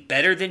would be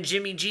better than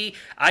Jimmy G.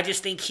 I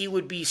just think he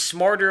would be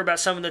smarter about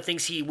some of the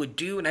things he would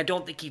do, and I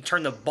don't think he'd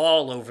turn the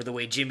ball over the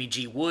way Jimmy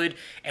G would.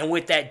 And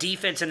with that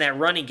defense and that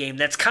running game,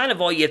 that's kind of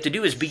all you have to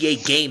do is be a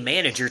game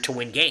manager to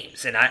win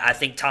games. And I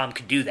think Tom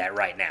could do that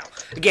right now.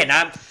 Again,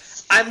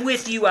 I'm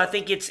with you. I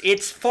think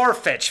it's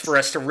far-fetched for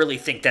us to really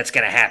think that's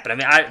going to happen. I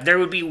mean, there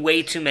would be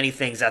way too many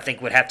things I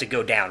think would have to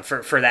go down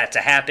for that to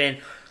happen.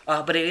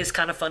 But it is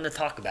kind of fun to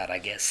talk about, I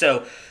guess.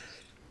 So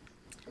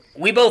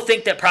we both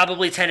think that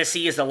probably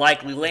Tennessee is the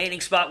likely landing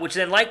spot, which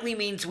then likely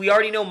means we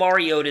already know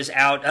Mariota's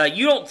out.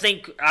 You don't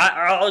think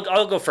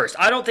I'll go first.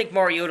 I don't think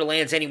Mariota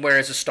lands anywhere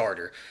as a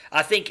starter.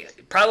 I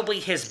think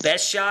probably his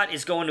best shot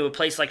is going to a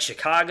place like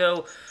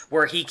Chicago,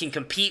 where he can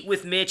compete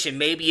with Mitch, and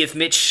maybe if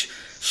Mitch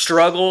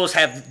struggles,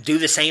 do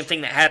the same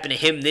thing that happened to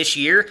him this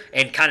year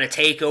and kind of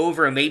take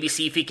over and maybe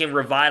see if he can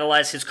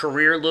revitalize his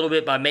career a little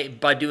bit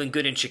by doing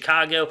good in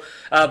Chicago.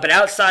 But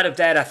outside of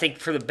that, I think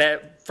for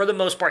the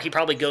most part, he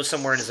probably goes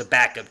somewhere as a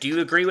backup. Do you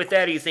agree with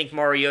that, or do you think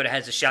Mariota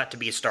has a shot to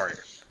be a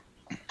starter?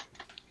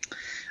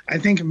 I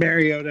think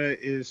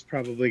Mariota is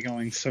probably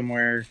going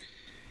somewhere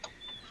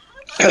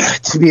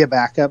to be a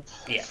backup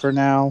for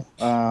now.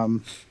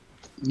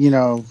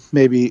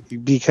 Maybe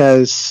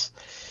because,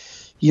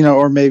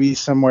 or maybe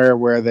somewhere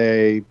where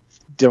they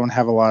don't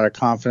have a lot of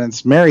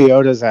confidence.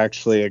 Mariota's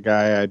actually a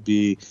guy I'd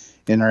be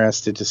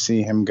interested to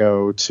see him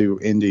go to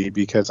Indy,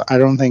 because I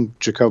don't think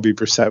Jacoby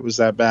Brissett was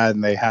that bad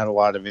and they had a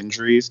lot of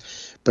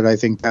injuries, but I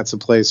think that's a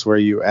place where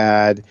you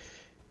add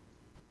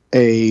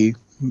a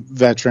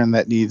veteran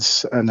that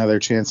needs another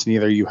chance, and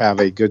either you have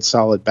a good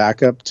solid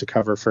backup to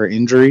cover for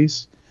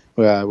injuries,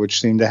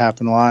 which seem to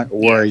happen a lot,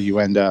 or you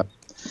end up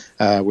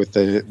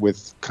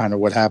with kind of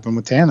what happened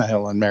with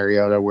Tannehill and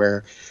Mariota,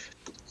 where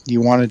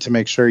you wanted to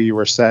make sure you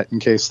were set in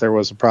case there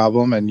was a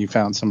problem and you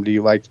found somebody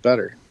you liked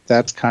better.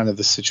 That's kind of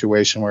the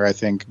situation where I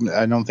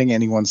don't think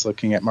anyone's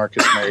looking at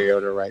Marcus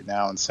Mariota right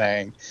now and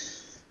saying,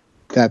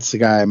 that's the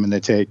guy I'm going to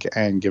take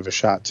and give a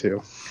shot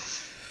to.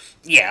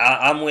 Yeah,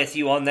 I'm with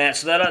you on that.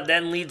 So that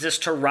then leads us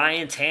to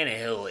Ryan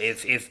Tannehill.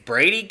 If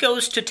Brady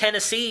goes to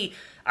Tennessee,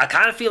 I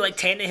kind of feel like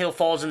Tannehill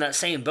falls in that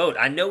same boat.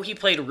 I know he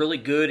played really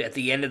good at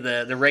the end of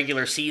the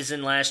regular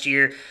season last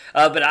year,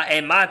 but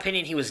in my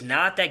opinion, he was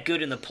not that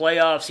good in the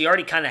playoffs. He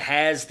already kind of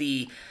has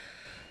the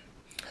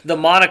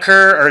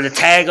moniker or the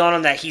tag on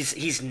him that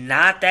he's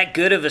not that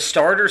good of a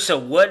starter. So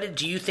what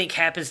do you think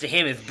happens to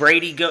him if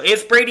Brady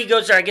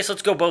goes there? I guess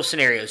let's go both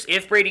scenarios.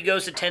 If Brady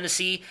goes to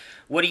Tennessee,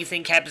 what do you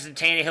think happens to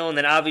Tannehill? And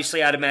then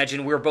obviously I'd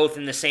imagine we're both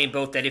in the same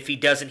boat that if he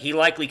doesn't, he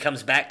likely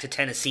comes back to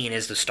Tennessee and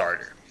is the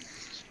starter.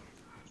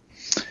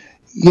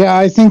 Yeah,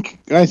 I think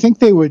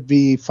they would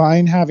be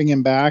fine having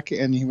him back,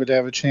 and he would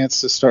have a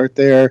chance to start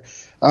there.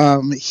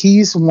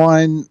 He's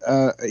one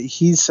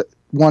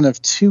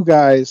of two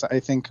guys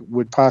I think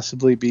would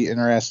possibly be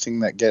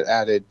interesting that get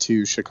added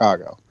to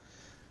Chicago.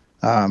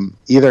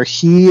 Either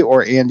he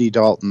or Andy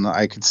Dalton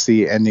I could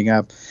see ending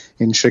up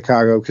in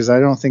Chicago, because I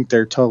don't think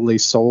they're totally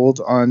sold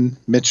on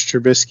Mitch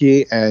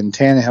Trubisky, and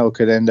Tannehill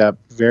could end up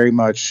very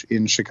much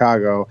in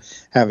Chicago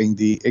having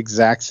the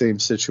exact same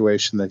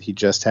situation that he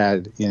just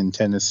had in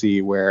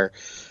Tennessee, where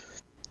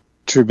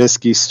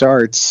Trubisky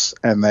starts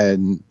and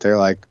then they're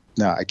like,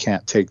 no, I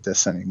can't take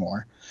this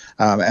anymore.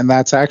 And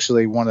that's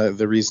actually one of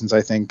the reasons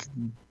I think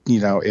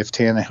if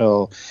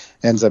Tannehill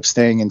ends up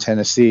staying in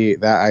Tennessee,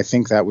 that I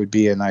think that would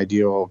be an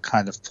ideal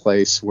kind of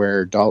place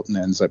where Dalton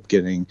ends up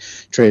getting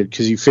traded,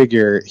 because you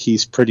figure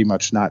he's pretty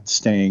much not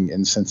staying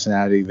in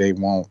Cincinnati. They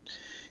won't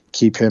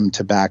keep him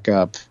to back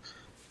up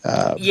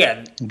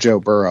Joe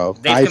Burrow.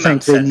 I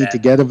think they need to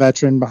get a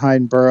veteran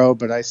behind Burrow,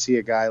 but I see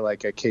a guy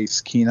like a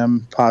Case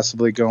Keenum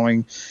possibly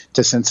going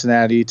to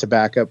Cincinnati to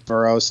back up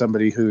Burrow,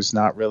 somebody who's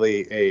not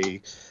really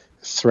a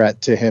threat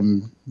to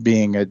him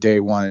being a day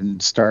one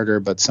starter,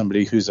 but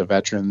somebody who's a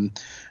veteran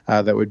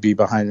that would be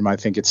behind him. I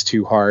think it's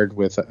too hard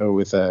with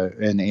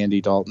an Andy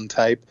Dalton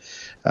type.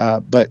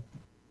 But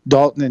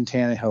Dalton and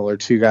Tannehill are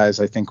two guys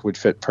I think would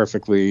fit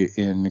perfectly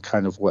in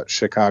kind of what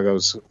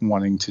Chicago's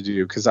wanting to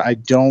do, because I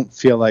don't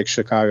feel like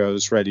Chicago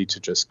is ready to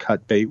just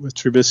cut bait with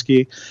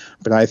Trubisky,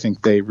 but I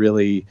think they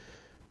really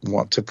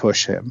want to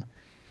push him.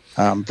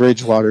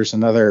 Bridgewater's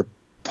another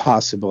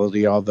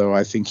possibility, although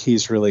I think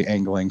he's really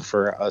angling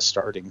for a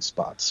starting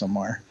spot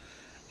somewhere.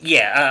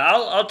 Yeah,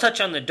 I'll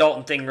touch on the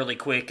Dalton thing really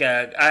quick.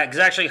 I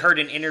actually heard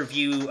an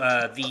interview.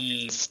 I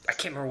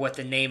can't remember what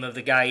the name of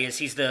the guy is.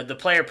 He's the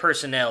player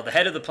personnel, the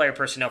head of the player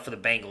personnel for the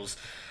Bengals.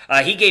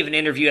 He gave an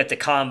interview at the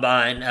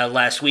Combine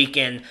last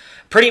weekend,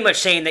 pretty much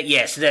saying that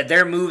yes, that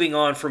they're moving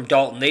on from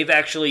Dalton. They've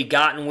actually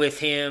gotten with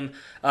him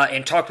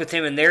and talked with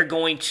him, and they're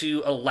going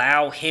to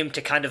allow him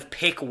to kind of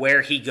pick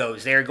where he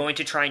goes. They're going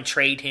to try and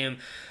trade him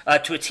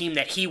to a team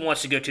that he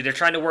wants to go to. They're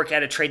trying to work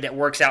out a trade that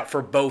works out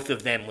for both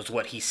of them, was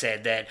what he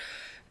said. That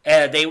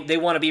they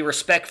want to be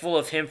respectful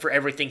of him for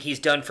everything he's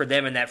done for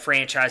them in that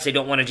franchise. They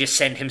don't want to just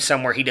send him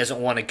somewhere he doesn't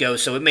want to go.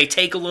 So it may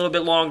take a little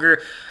bit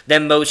longer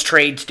than most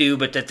trades do,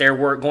 but that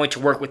they're going to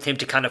work with him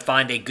to kind of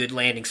find a good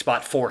landing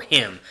spot for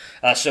him.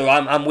 So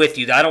I'm with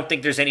you. I don't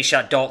think there's any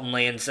shot Dalton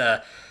lands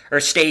or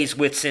stays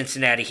with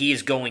Cincinnati. He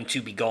is going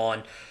to be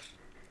gone.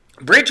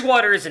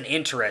 Bridgewater is an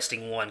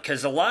interesting one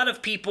because a lot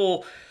of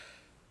people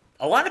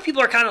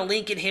are kind of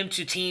linking him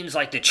to teams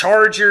like the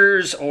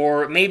Chargers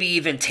or maybe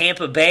even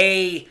Tampa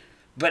Bay.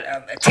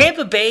 But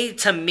Tampa Bay,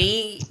 to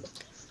me,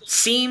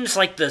 seems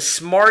like the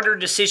smarter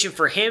decision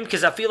for him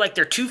because I feel like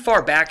they're too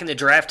far back in the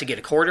draft to get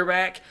a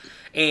quarterback.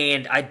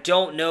 And I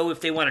don't know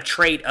if they want to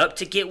trade up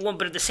to get one.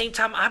 But at the same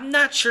time, I'm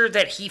not sure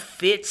that he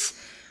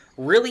fits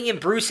really in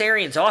Bruce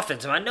Arians'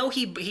 offense. I know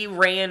he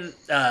ran,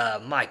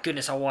 my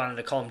goodness, I wanted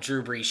to call him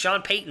Drew Brees,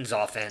 Sean Payton's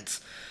offense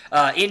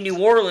in New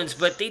Orleans,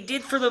 but they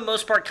did for the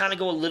most part kind of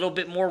go a little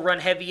bit more run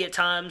heavy at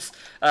times.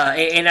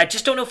 And I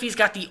just don't know if he's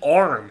got the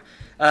arm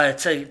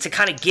to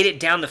kind of get it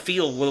down the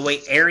field the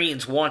way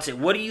Arians wants it.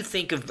 What do you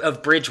think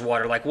of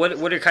Bridgewater? Like, what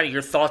are kind of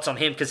your thoughts on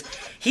him? Because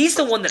he's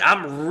the one that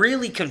I'm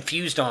really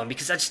confused on.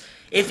 Because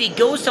if he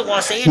goes to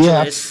Los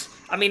Angeles,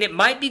 I mean, it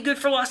might be good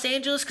for Los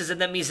Angeles because then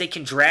that means they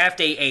can draft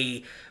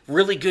a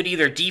really good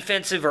either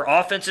defensive or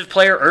offensive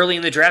player early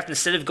in the draft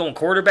instead of going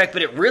quarterback.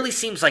 But it really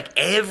seems like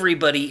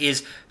everybody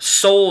is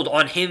sold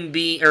on him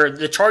or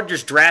the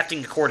Chargers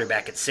drafting a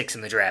quarterback at 6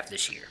 in the draft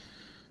this year.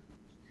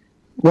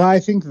 Well, I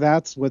think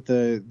that's what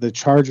the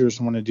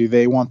Chargers want to do.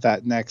 They want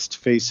that next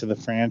face of the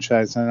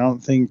franchise. And I don't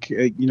think,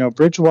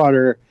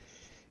 Bridgewater,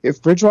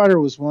 if Bridgewater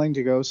was willing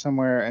to go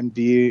somewhere and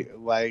be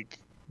like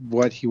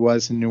what he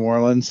was in New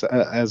Orleans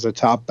as a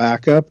top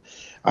backup,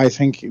 I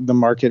think the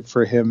market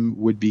for him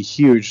would be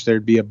huge.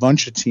 There'd be a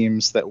bunch of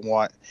teams that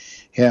want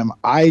him.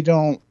 I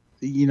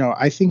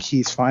think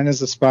he's fine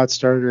as a spot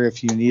starter.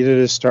 If you needed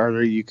a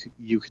starter, you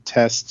could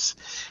test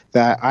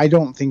that. I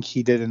don't think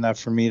he did enough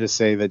for me to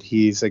say that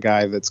he's a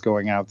guy that's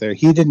going out there.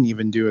 He didn't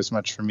even do as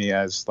much for me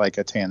as like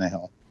a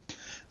Tannehill.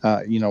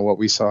 What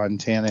we saw in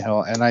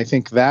Tannehill. And I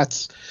think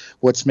that's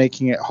what's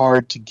making it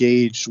hard to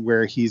gauge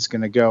where he's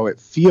going to go. It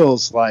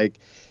feels like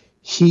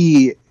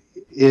he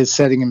is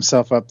setting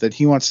himself up that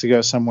he wants to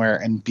go somewhere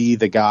and be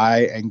the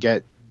guy and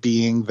get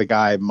being the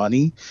guy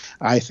money.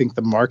 I think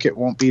the market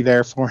won't be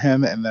there for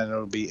him, and then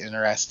it'll be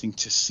interesting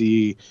to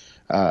see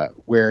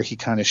where he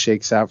kind of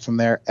shakes out from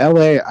there.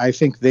 LA, I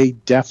think they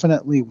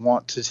definitely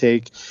want to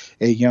take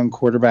a young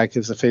quarterback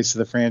as the face of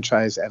the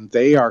franchise, and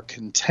they are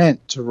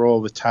content to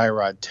roll with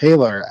Tyrod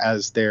Taylor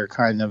as their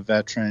kind of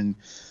veteran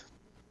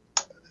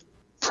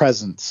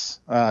presence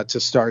to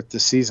start the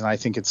season. I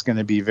think it's going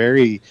to be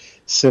very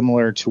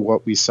similar to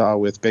what we saw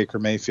with Baker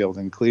Mayfield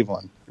in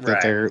Cleveland. Right.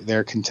 That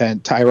they're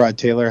content. Tyrod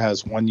Taylor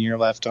has 1 year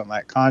left on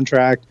that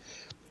contract.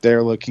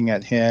 They're looking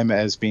at him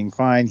as being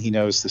fine. He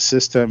knows the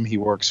system. He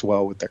works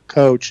well with their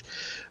coach.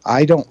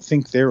 I don't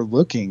think they're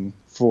looking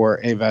for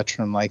a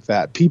veteran like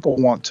that. People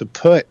want to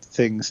put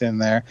things in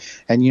there.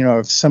 And,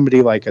 if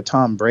somebody like a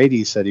Tom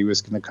Brady said he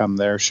was going to come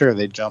there, sure,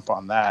 they'd jump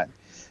on that.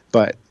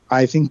 But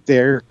I think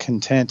they're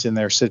content in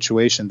their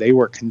situation. They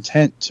were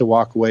content to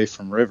walk away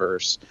from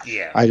Rivers.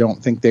 Yeah. I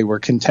don't think they were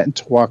content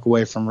to walk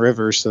away from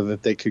Rivers so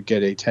that they could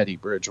get a Teddy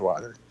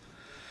Bridgewater.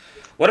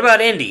 What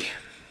about Indy?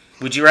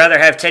 Would you rather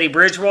have Teddy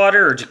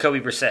Bridgewater or Jacoby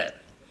Brissett?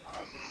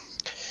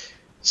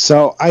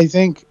 So I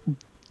think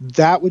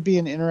that would be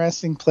an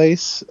interesting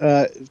place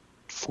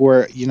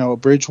for, a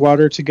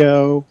Bridgewater to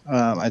go,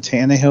 a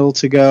Tannehill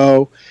to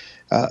go,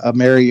 a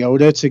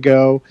Mariota to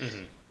go.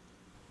 Mm-hmm.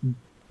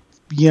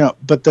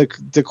 But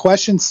the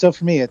question still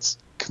for me, it's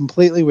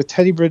completely with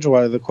Teddy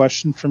Bridgewater. The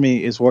question for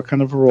me is what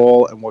kind of a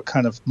role and what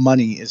kind of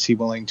money is he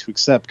willing to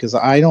accept? Because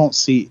I don't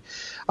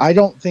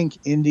think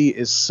Indy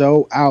is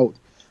so out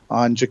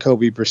on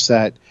Jacoby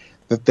Brissett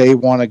that they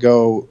want to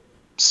go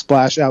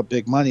splash out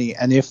big money.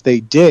 And if they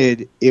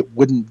did, it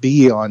wouldn't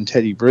be on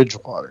Teddy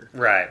Bridgewater.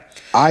 Right.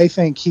 I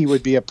think he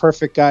would be a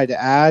perfect guy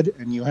to add,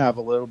 and you have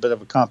a little bit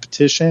of a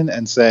competition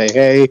and say,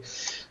 hey,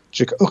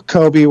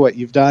 Jacoby, what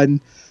you've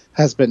done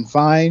has been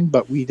fine,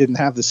 but we didn't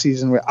have the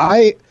season where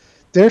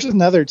there's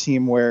another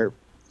team where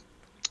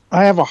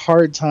I have a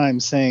hard time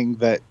saying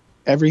that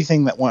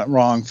everything that went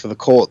wrong for the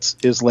Colts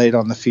is laid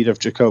on the feet of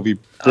Jacoby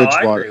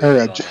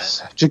Bridgewater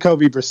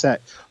Jacoby Brissett.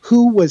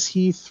 Who was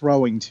he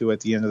throwing to at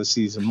the end of the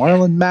season?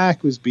 Marlon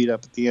Mack was beat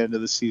up at the end of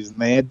the season.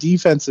 They had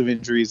defensive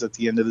injuries at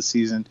the end of the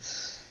season.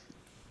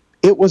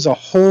 It was a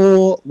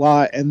whole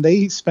lot, and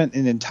they spent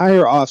an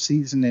entire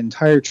offseason,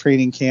 entire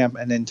training camp,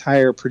 an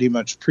entire pretty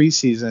much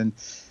preseason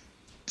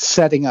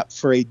setting up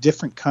for a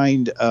different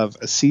kind of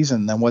a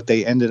season than what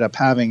they ended up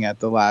having at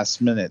the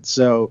last minute.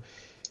 So,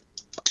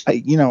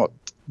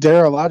 there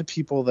are a lot of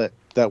people that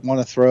want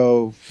to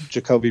throw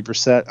Jacoby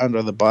Brissett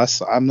under the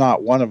bus. I'm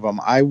not one of them.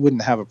 I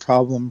wouldn't have a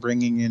problem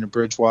bringing in a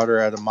Bridgewater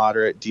at a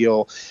moderate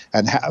deal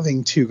and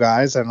having two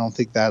guys. I don't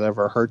think that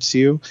ever hurts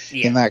you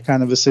in that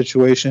kind of a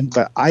situation.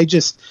 But I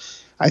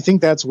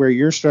think that's where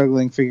you're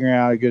struggling figuring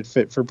out a good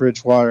fit for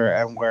Bridgewater,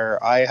 and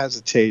where I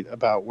hesitate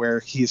about where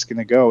he's going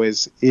to go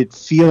is it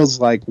feels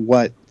like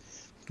what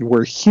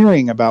we're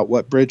hearing about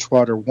what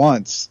Bridgewater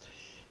wants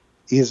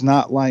is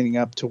not lining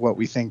up to what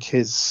we think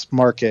his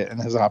market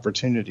and his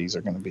opportunities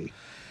are going to be.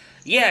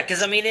 Yeah,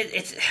 because, I mean,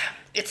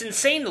 it's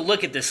insane to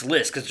look at this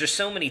list because there's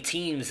so many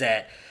teams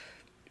that,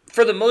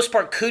 for the most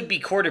part, could be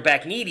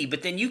quarterback needy,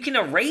 but then you can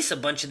erase a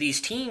bunch of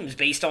these teams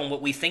based on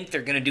what we think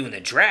they're going to do in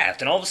the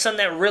draft. And all of a sudden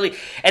that really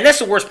 – and that's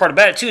the worst part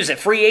about it, too, is that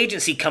free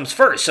agency comes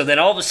first. So then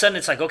all of a sudden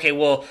it's like, okay,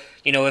 well,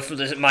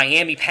 if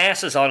Miami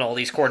passes on all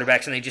these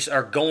quarterbacks and they just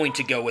are going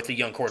to go with a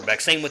young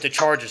quarterback. Same with the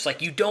Chargers.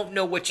 Like, you don't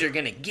know what you're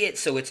going to get,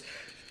 so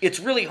it's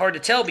really hard to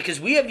tell because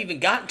we haven't even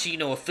gotten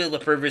to, a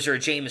Phillip Rivers or a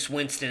Jameis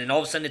Winston, and all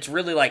of a sudden it's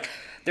really like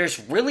there's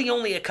really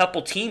only a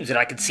couple teams that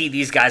I could see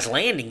these guys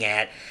landing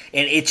at,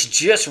 and it's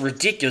just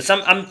ridiculous.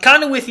 I'm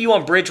kind of with you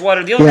on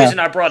Bridgewater. The only reason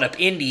I brought up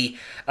Indy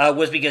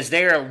was because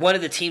they're one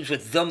of the teams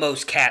with the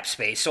most cap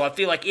space. So I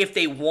feel like if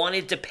they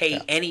wanted to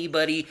pay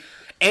anybody,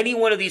 any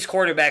one of these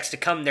quarterbacks to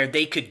come there,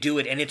 they could do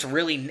it, and it's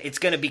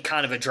going to be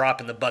kind of a drop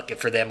in the bucket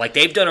for them. Like,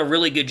 they've done a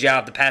really good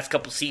job the past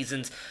couple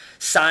seasons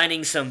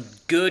signing some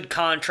good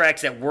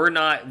contracts that were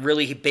not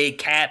really big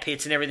cap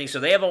hits and everything, so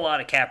they have a lot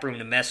of cap room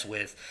to mess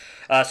with.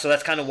 So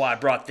that's kind of why I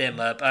brought them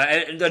up.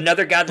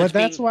 Another guy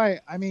that's why,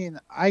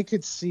 I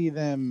could see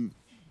them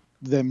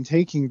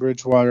taking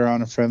Bridgewater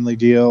on a friendly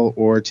deal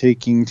or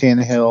taking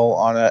Tannehill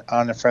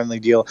on a friendly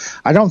deal.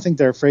 I don't think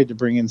they're afraid to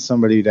bring in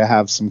somebody to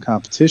have some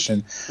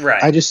competition.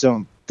 Right. I just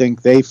don't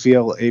think they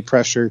feel a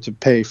pressure to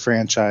pay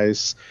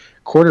franchise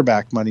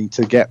quarterback money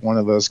to get one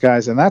of those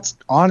guys. And that's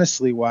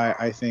honestly why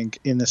I think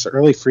in this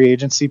early free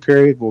agency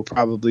period, we'll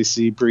probably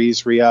see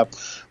Breeze re-up.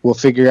 We'll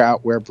figure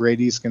out where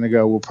Brady's going to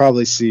go. We'll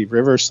probably see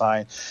Rivers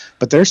sign.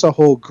 But there's a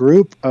whole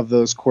group of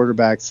those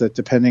quarterbacks that,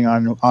 depending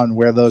on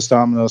where those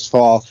dominoes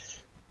fall,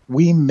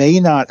 we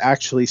may not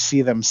actually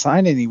see them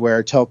sign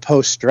anywhere till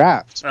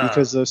post-draft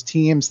because those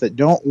teams that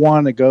don't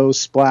want to go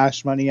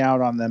splash money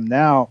out on them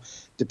now,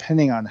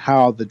 depending on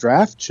how the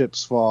draft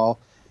chips fall,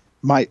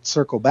 might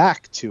circle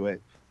back to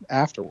it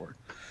afterward.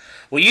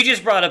 Well, you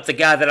just brought up the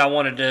guy that I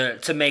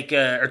wanted to make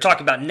or talk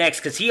about next,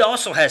 because he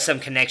also has some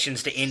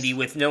connections to Indy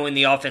with knowing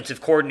the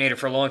offensive coordinator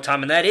for a long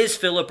time, and that is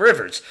Phillip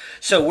Rivers.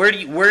 So where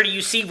do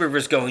you see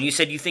Rivers going? You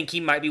said you think he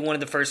might be one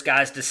of the first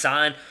guys to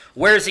sign.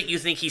 Where is it you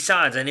think he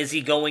signs, and is he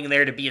going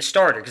there to be a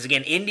starter? Because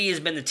again, Indy has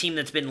been the team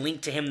that's been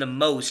linked to him the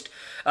most.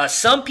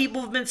 Some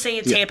people have been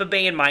saying Tampa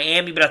Bay and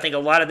Miami, but I think a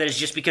lot of that is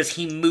just because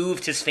he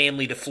moved his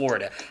family to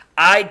Florida.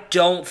 I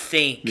don't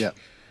think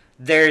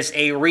there's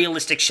a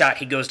realistic shot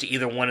he goes to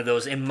either one of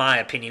those, in my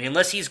opinion.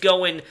 Unless he's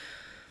going,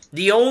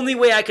 the only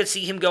way I could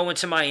see him going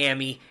to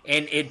Miami,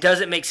 and it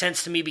doesn't make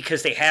sense to me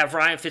because they have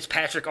Ryan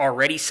Fitzpatrick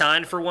already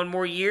signed for one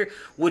more year,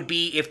 would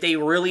be if they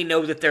really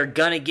know that they're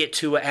going to get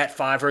Tua at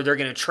 5, or they're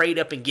going to trade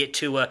up and get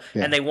Tua,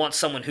 and they want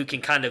someone who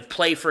can kind of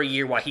play for a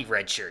year while he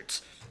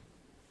redshirts.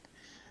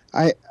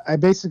 I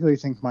basically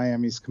think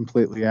Miami's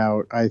completely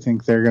out. I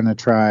think they're going to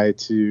try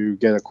to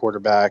get a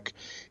quarterback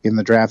in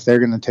the draft. They're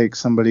going to take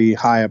somebody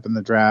high up in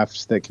the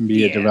draft that can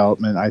be a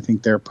development. I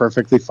think they're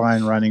perfectly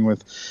fine running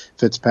with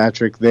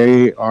Fitzpatrick.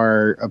 They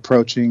are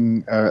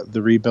approaching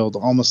the rebuild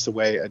almost the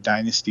way a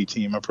dynasty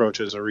team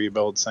approaches a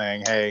rebuild,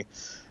 saying, hey,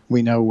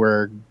 we know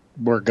we're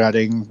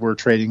gutting. We're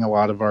trading a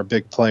lot of our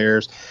big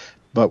players,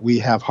 but we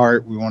have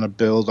heart. We want to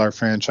build our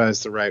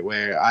franchise the right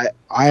way.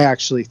 I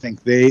actually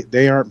think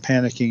they aren't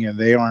panicking, and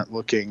they aren't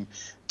looking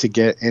to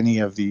get any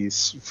of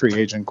these free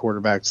agent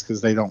quarterbacks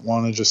because they don't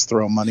want to just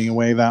throw money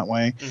away that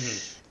way.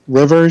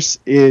 Rivers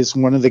is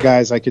one of the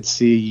guys I could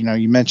see.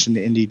 You mentioned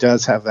Indy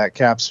does have that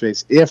cap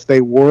space. If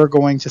they were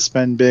going to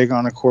spend big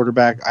on a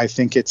quarterback, I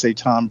think it's a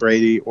Tom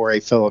Brady or a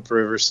Phillip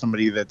Rivers,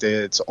 somebody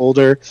that's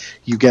older.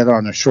 You get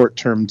on a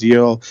short-term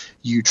deal.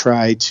 You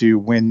try to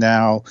win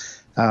now,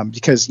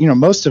 because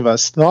most of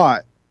us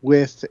thought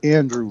with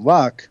Andrew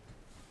Luck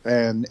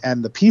and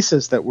the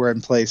pieces that were in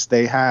place,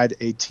 they had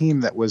a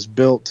team that was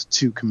built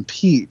to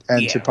compete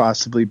and to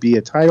possibly be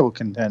a title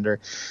contender.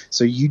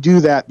 So you do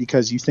that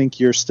because you think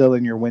you're still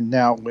in your win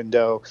now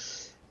window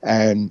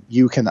and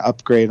you can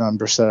upgrade on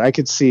Brissett.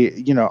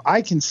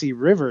 I can see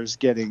Rivers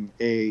getting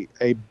a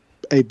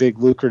big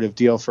lucrative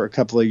deal for a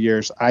couple of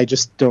years. I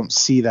just don't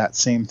see that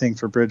same thing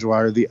for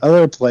Bridgewater. The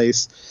other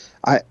place,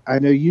 I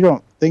know you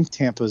don't think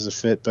Tampa's a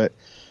fit, but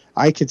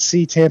I could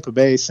see Tampa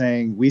Bay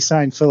saying, we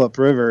signed Phillip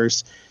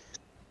Rivers,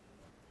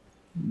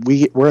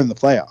 we're in the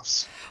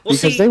playoffs.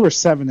 Because they were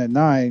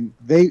 7-9.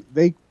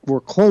 They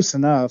were close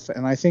enough,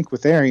 and I think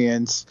with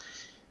Arians,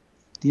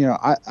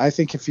 I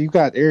think if you've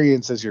got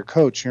Arians as your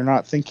coach, you're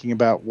not thinking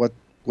about what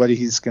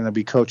he's going to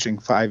be coaching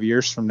 5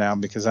 years from now,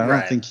 because I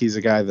don't think he's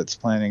a guy that's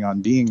planning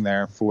on being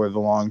there for the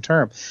long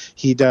term.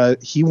 He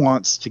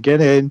wants to get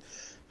in,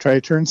 try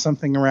to turn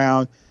something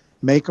around,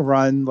 make a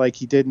run like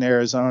he did in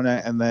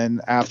Arizona, and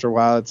then after a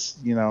while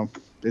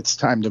it's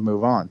time to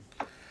move on.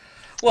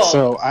 Well,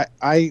 so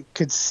I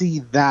could see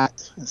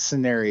that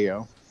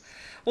scenario.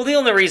 Well, the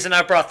only reason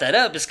I brought that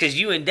up is because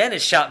you and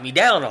Dennis shot me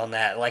down on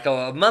that like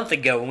a month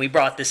ago when we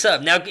brought this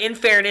up. Now, in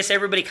fairness,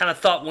 everybody kind of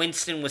thought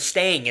Winston was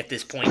staying at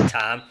this point in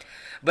time.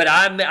 But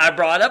I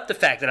brought up the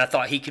fact that I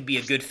thought he could be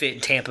a good fit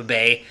in Tampa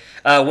Bay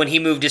when he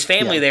moved his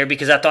family there,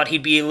 because I thought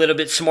he'd be a little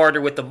bit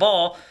smarter with the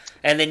ball.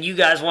 And then you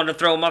guys wanted to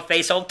throw in my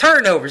face all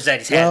turnovers that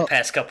he's had the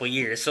past couple of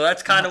years. So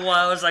that's kind of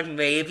why I was like,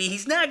 maybe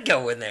he's not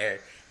going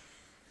there.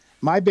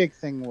 My big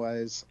thing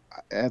was,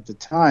 at the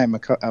time,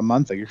 a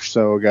month or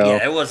so ago.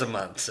 Yeah, it was a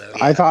month. So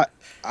I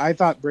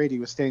thought Brady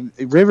was staying.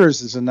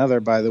 Rivers is another,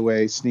 by the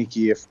way,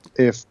 sneaky.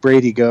 If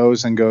Brady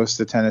goes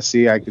to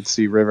Tennessee, I could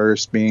see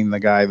Rivers being the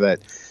guy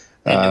that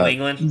New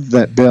England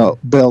that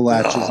Bill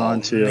latches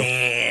onto.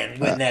 Man,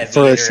 wouldn't that be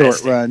for a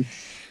short run?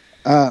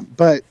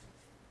 But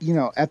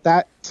at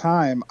that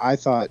time, I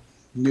thought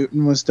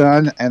Newton was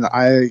done, and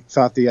I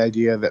thought the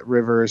idea that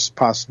Rivers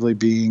possibly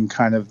being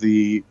kind of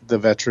the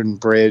veteran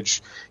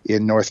bridge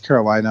in North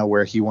Carolina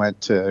where he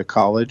went to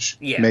college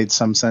made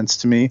some sense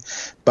to me.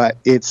 But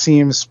it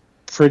seems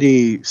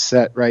pretty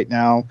set right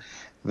now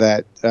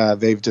that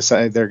they've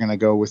decided they're going to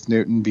go with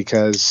Newton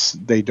because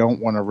they don't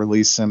want to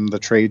release him. The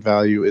trade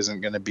value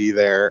isn't going to be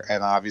there,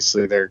 and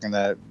obviously they're going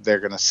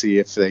to see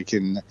if they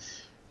can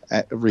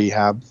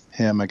rehab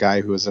him, a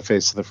guy who is the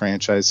face of the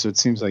franchise. So it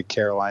seems like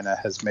Carolina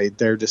has made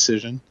their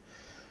decision.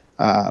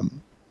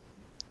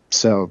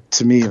 So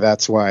to me,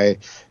 that's why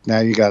now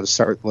you got to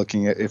start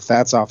looking at if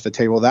that's off the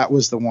table. That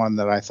was the one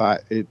that I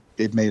thought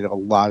it made a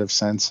lot of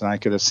sense, and I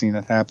could have seen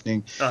it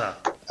happening.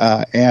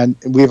 And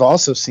we've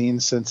also seen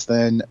since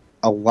then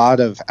a lot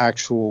of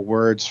actual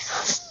words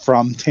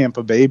from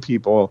Tampa Bay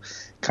people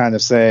kind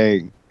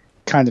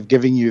of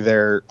giving you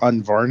their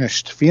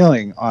unvarnished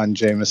feeling on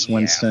Jameis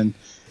Winston.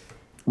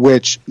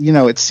 Which,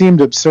 it seemed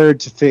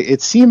absurd to think.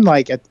 It seemed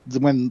like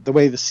when the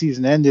way the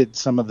season ended,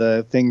 some of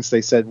the things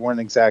they said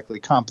weren't exactly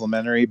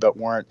complimentary, but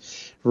weren't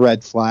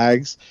red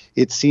flags.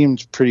 It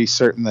seemed pretty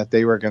certain that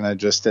they were going to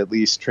just at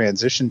least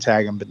transition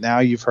tag him. But now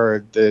you've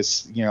heard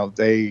this,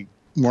 they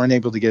weren't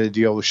able to get a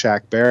deal with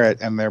Shaq Barrett,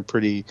 and they're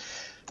pretty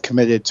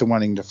committed to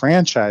wanting to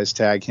franchise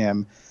tag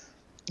him.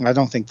 I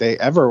don't think they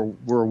ever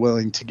were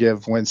willing to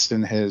give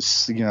Winston his,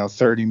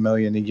 $30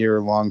 million a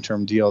year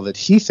long-term deal that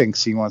he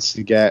thinks he wants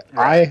to get.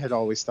 Right. I had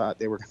always thought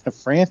they were going to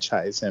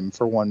franchise him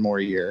for one more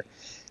year.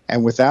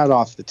 And with that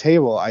off the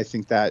table, I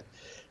think that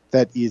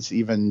is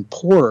even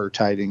poorer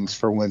tidings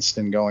for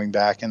Winston going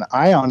back. And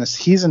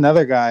he's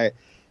another guy.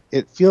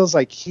 It feels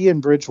like he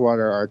and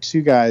Bridgewater are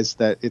two guys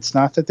that it's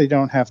not that they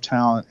don't have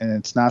talent, and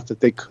it's not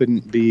that they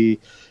couldn't be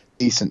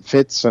decent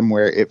fits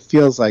somewhere. It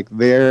feels like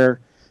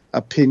their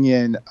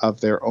opinion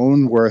of their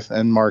own worth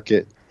and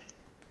market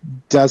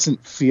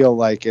doesn't feel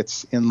like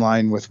it's in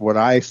line with what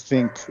I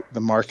think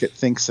the market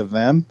thinks of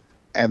them,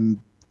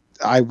 and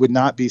I would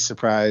not be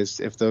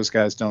surprised if those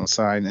guys don't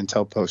sign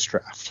until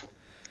post-draft.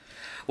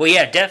 Well,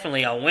 yeah,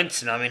 definitely on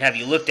Winston. I mean, have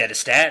you looked at his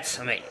stats?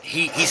 I mean,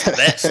 he's the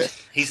best.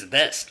 He's the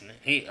best.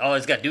 All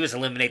he's got to do is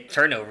eliminate the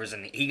turnovers,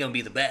 and he's going to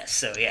be the best.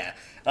 So, yeah.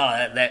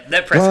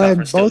 That press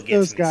conference still gets me. Both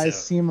those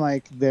guys seem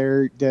like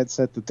they're dead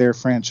set that they're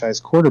franchise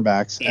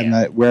quarterbacks, and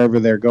that wherever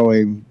they're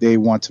going, they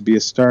want to be a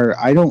starter.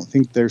 I don't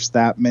think there's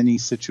that many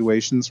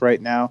situations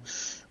right now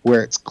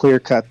where it's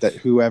clear-cut that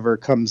whoever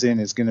comes in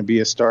is going to be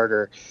a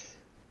starter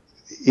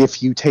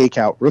if you take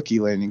out rookie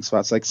landing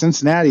spots. Like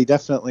Cincinnati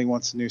definitely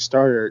wants a new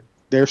starter.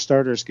 Their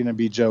starter is going to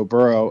be Joe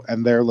Burrow,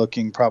 and they're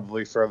looking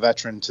probably for a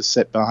veteran to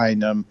sit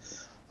behind them,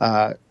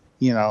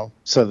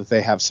 so that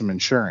they have some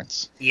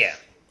insurance. Yeah.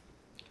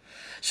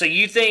 So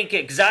you think,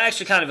 because I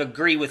actually kind of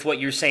agree with what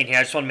you're saying here.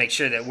 I just want to make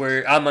sure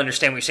that I'm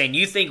understanding what you're saying.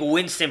 You think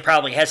Winston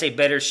probably has a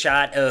better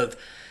shot of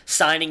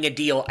signing a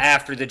deal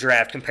after the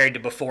draft compared to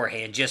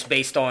beforehand, just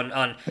based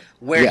on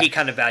where he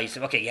kind of values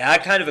him. Okay, yeah, I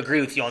kind of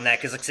agree with you on that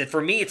because, like I said,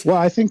 for me, it's well,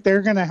 I think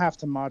they're going to have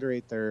to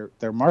moderate their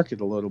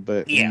market a little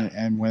bit. Yeah.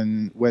 And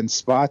when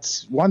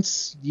spots,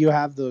 once you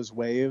have those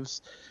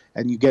waves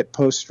and you get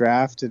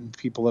post-draft and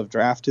people have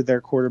drafted their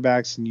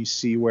quarterbacks and you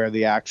see where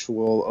the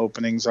actual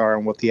openings are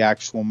and what the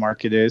actual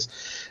market is.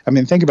 I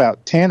mean, think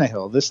about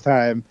Tannehill. This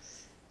time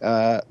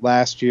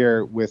last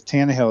year with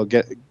Tannehill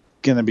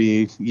going to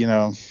be,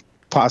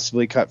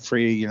 possibly cut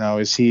free,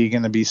 is he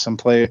going to be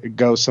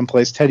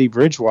someplace? Teddy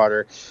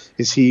Bridgewater,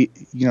 is he,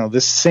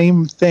 the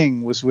same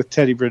thing was with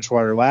Teddy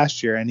Bridgewater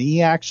last year, and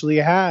he actually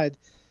had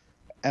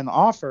an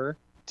offer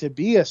to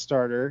be a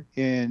starter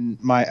in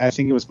I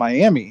think it was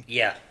Miami.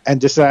 Yeah. And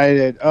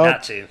decided,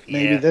 not to.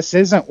 Maybe this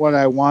isn't what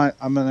I want.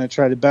 I'm going to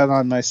try to bet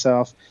on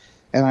myself.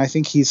 And I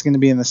think he's going to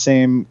be in the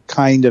same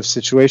kind of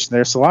situation.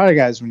 There's a lot of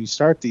guys when you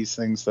start these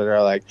things that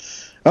are like,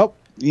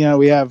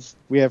 we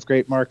have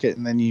great market,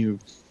 and then you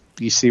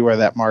see where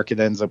that market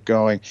ends up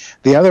going.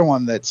 The other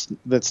one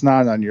that's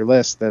not on your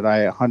list that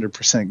I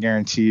 100%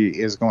 guarantee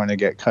is going to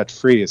get cut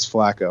free is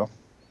Flacco.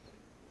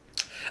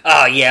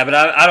 Yeah, but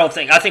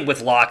I think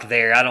with Locke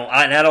there, I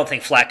don't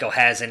think Flacco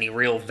has any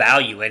real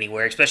value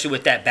anywhere, especially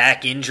with that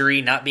back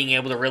injury, not being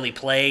able to really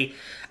play.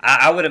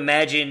 I would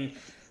imagine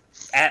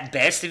at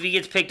best, if he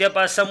gets picked up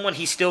by someone,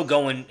 he's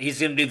going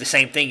to do the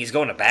same thing. He's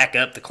going to back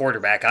up the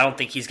quarterback. I don't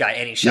think he's got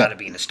any shot of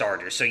being a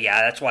starter. So,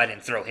 yeah, that's why I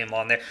didn't throw him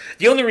on there.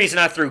 The only reason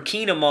I threw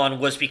Keenum on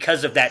was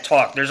because of that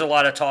talk. There's a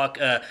lot of talk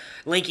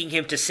linking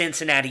him to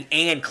Cincinnati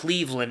and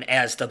Cleveland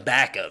as the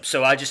backup.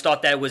 So I just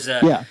thought that was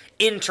a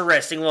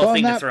interesting little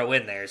thing to throw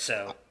in there.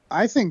 So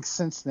I think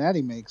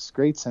Cincinnati makes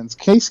great sense.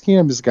 Case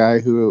Keenum is a guy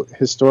who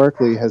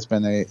historically has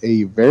been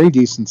a very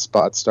decent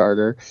spot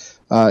starter,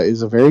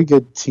 is a very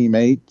good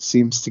teammate,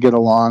 seems to get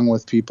along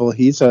with people.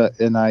 He's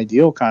an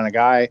ideal kind of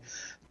guy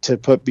to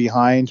put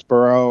behind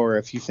Burrow, or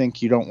if you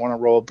think you don't want to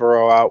roll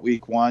Burrow out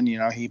week one,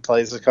 he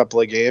plays a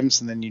couple of games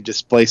and then you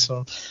displace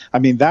him. I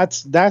mean,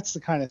 that's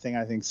the kind of thing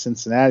I think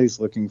Cincinnati's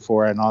looking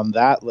for, and on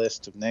that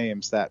list of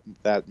names, that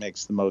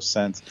makes the most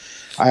sense.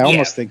 I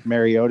almost think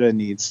Mariota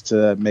needs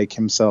to make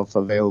himself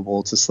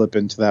available to slip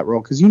into that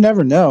role, because you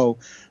never know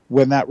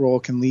when that role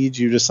can lead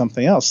you to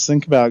something else.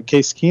 Think about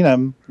Case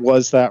Keenum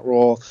was that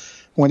role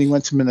when he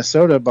went to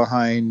Minnesota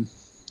behind,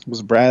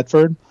 was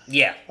Bradford?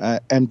 Yeah.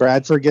 And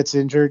Bradford gets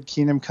injured.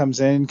 Keenum comes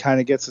in,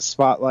 kind of gets a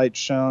spotlight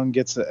shown,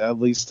 gets at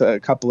least a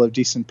couple of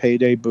decent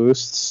payday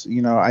boosts.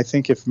 I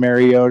think if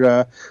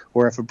Mariota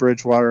or if a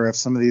Bridgewater, if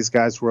some of these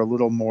guys were a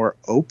little more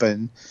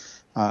open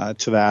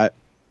to that,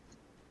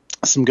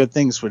 some good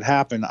things would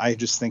happen. I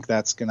just think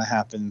that's going to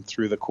happen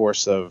through the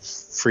course of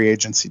free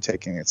agency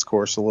taking its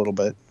course a little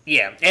bit.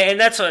 Yeah, and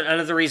that's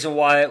another reason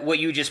why what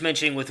you were just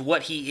mentioning with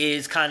what he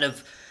is kind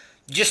of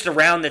just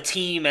around the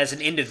team as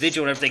an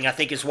individual and everything, I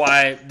think is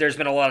why there's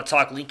been a lot of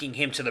talk linking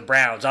him to the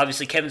Browns.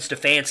 Obviously, Kevin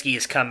Stefanski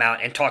has come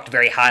out and talked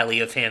very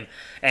highly of him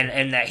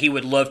and that he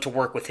would love to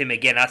work with him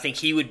again. I think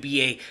he would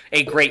be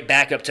a great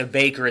backup to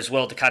Baker as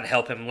well to kind of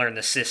help him learn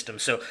the system.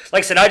 So,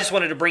 like I said, I just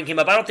wanted to bring him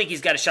up. I don't think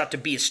he's got a shot to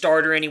be a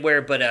starter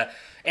anywhere, but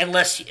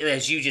unless,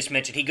 as you just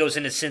mentioned, he goes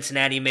into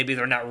Cincinnati and maybe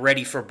they're not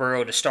ready for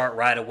Burrow to start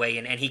right away,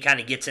 and he kind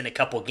of gets in a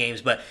couple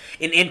games. But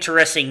an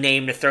interesting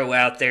name to throw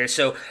out there.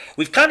 So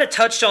we've kind of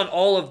touched on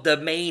all of the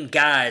main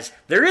guys.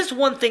 There is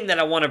one thing that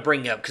I want to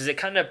bring up because it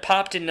kind of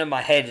popped into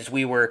my head as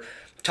we were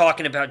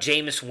talking about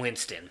Jameis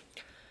Winston.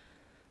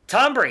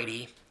 Tom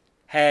Brady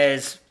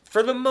has,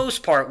 for the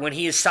most part, when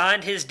he has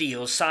signed his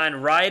deals,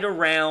 signed right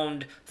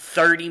around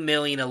 $30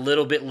 million, a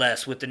little bit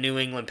less with the New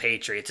England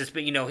Patriots. It's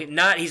been,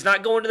 he's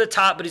not going to the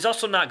top, but he's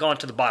also not gone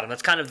to the bottom.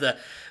 That's kind of the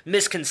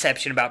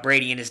misconception about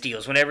Brady and his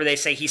deals. Whenever they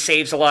say he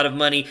saves a lot of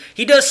money,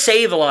 he does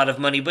save a lot of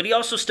money, but he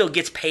also still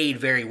gets paid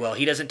very well.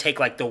 He doesn't take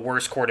like the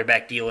worst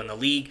quarterback deal in the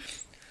league.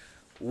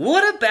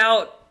 What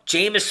about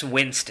Jameis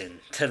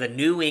Winston to the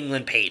New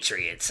England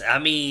Patriots? I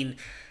mean,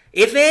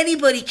 if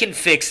anybody can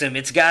fix him,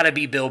 it's got to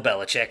be Bill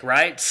Belichick,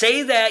 right?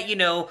 Say that,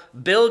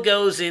 Bill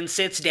goes in,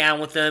 sits down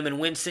with them, and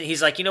Winston,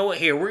 he's like, you know what,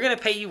 here, we're going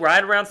to pay you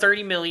right around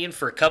 $30 million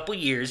for a couple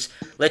years,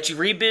 let you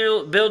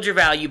build your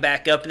value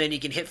back up, and then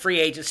you can hit free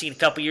agency in a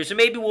couple years, and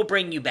maybe we'll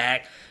bring you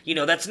back.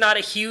 That's not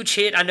a huge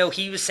hit. I know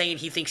he was saying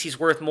he thinks he's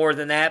worth more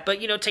than that, but,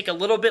 take a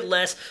little bit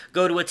less,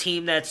 go to a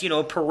team that's,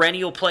 a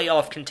perennial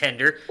playoff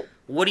contender.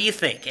 What do you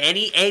think?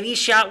 Any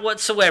shot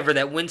whatsoever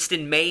that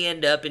Winston may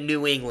end up in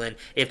New England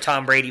if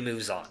Tom Brady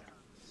moves on?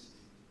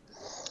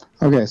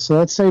 Okay, so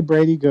let's say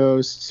Brady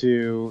goes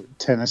to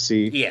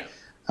Tennessee. Yeah.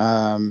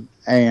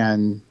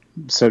 And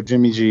so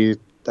Jimmy G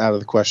out of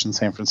the question,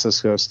 San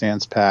Francisco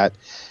stands pat,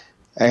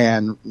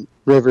 and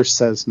Rivers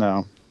says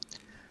no.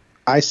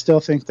 I still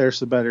think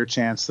there's a better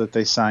chance that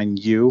they sign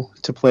you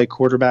to play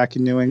quarterback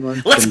in New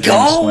England. Let's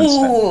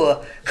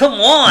go! Come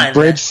on!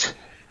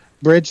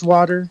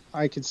 Bridgewater,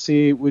 I could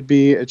see would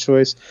be a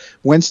choice.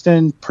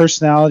 Winston,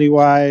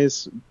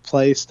 personality-wise,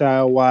 play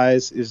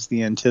style-wise, is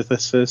the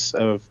antithesis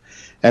of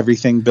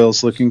everything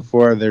Bill's looking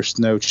for, there's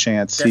no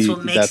chance that's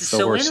the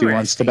so horse he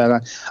wants to bet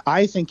on.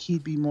 I think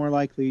he'd be more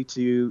likely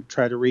to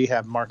try to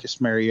rehab Marcus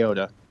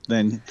Mariota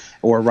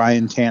or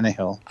Ryan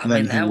Tannehill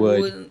than he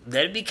would.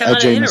 That'd be kind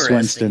of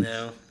interesting,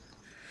 though.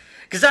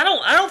 Because I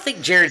don't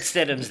think Jarrett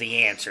Stidham's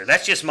the answer.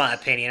 That's just my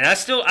opinion. I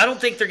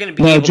don't think they're going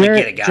to be able to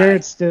get a guy.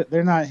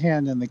 They're not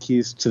handing the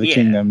keys to the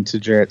kingdom to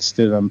Jarrett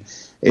Stidham.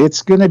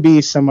 It's going to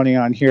be somebody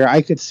on here.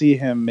 I could see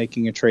him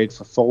making a trade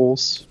for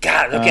Foles.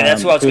 God, okay,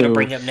 that's what I was going to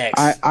bring up next.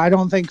 I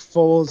don't think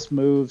Foles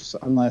moves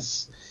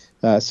unless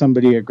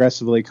somebody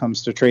aggressively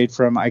comes to trade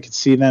for him. I could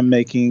see them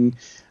making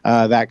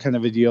that kind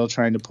of a deal,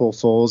 trying to pull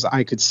Foles.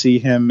 I could see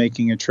him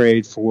making a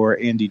trade for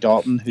Andy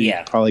Dalton, who you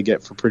could probably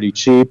get for pretty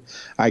cheap.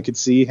 I could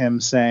see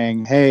him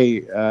saying,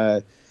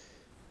 hey,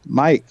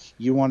 Mike,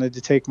 you wanted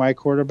to take my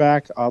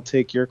quarterback? I'll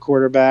take your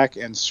quarterback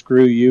and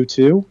screw you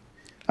too.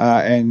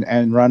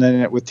 And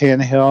running it with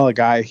Tannehill, a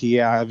guy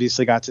he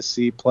obviously got to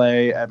see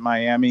play at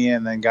Miami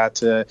and then got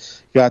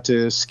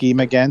to scheme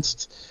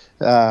against.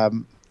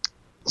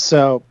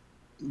 So,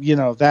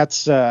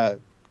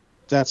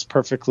 that's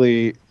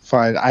perfectly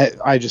fine.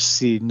 I just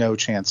see no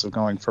chance of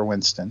going for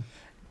Winston.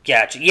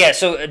 Gotcha. Yeah,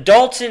 so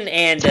Dalton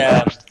and,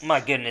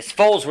 my goodness,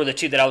 Foles were the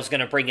two that I was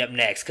going to bring up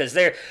next, because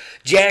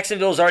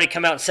Jacksonville's already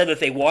come out and said that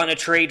they want to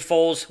trade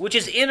Foles, which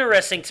is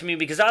interesting to me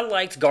because I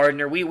liked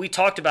Gardner. We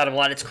talked about him a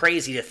lot. It's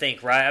crazy to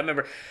think, right? I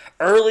remember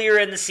earlier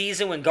in the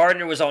season when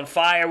Gardner was on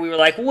fire, we were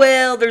like,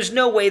 well, there's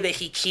no way that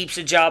he keeps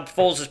a job.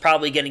 Foles is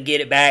probably going to get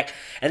it back.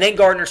 And then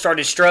Gardner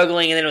started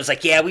struggling, and then it was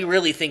like, yeah, we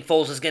really think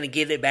Foles is going to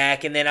get it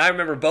back. And then I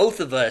remember both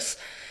of us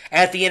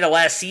at the end of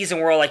last season,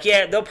 we're all like,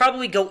 yeah, they'll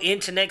probably go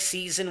into next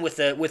season with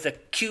a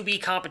QB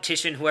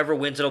competition. Whoever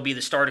wins, it'll be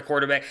the starter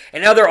quarterback.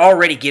 And now they're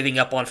already giving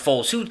up on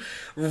Foles, who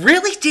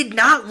really did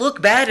not look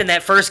bad in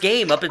that first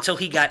game up until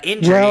he got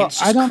injured. Well,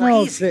 it's just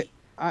crazy.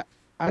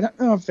 I don't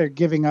know if they're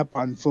giving up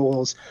on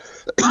Foles.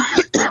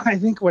 I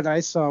think what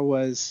I saw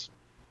was,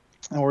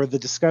 or the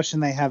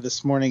discussion they had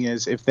this morning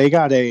is, if they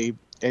got a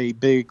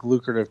big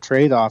lucrative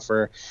trade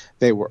offer,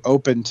 they were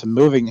open to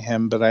moving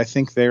him, but I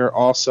think they're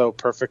also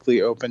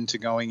perfectly open to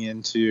going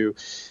into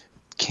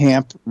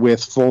camp with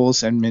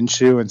Foles and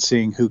Minshew and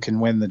seeing who can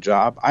win the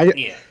job.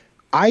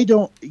 I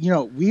don't,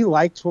 we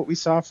liked what we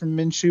saw from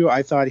Minshew.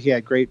 I thought he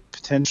had great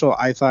potential.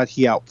 I thought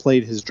he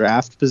outplayed his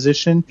draft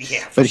position,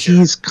 but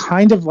he's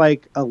kind of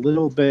like a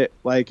little bit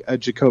like a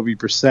Jacoby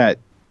Brissett,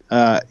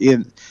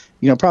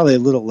 probably a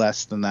little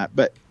less than that,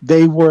 but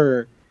they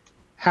were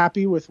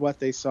happy with what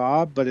they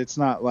saw, but it's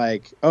not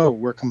like, oh,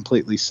 we're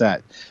completely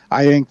set.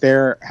 I think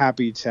they're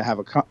happy to have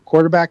a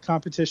quarterback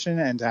competition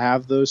and to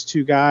have those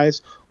two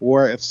guys,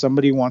 or if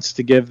somebody wants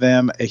to give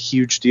them a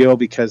huge deal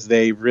because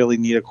they really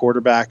need a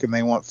quarterback and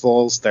they want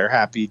Foles, they're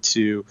happy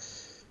to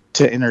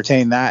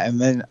entertain that. And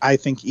then I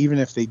think even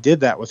if they did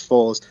that with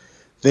Foles,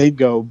 they'd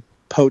go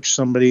poach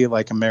somebody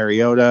like a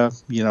Mariota,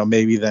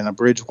 maybe then a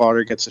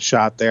Bridgewater gets a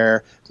shot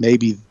there.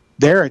 Maybe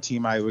they're a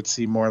team I would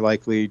see more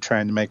likely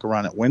trying to make a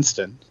run at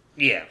Winston.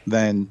 Yeah.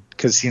 Then,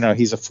 because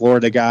he's a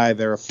Florida guy,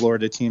 they're a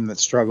Florida team that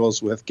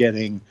struggles with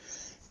getting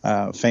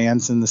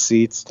fans in the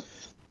seats.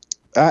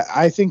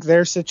 I think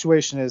their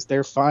situation is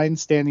they're fine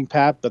standing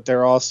pat, but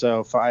they're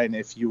also fine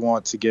if you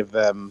want to give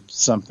them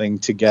something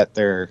to get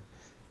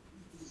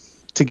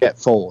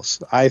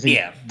Foles. I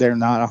think they're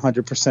not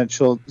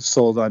 100%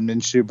 sold on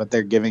Minshew, but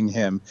they're giving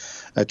him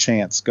a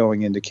chance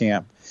going into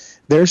camp.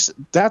 That's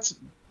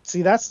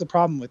the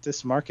problem with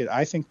this market.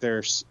 I think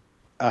there's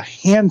a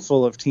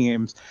handful of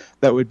teams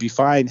that would be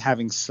fine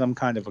having some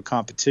kind of a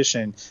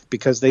competition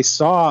because they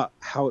saw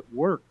how it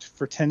worked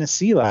for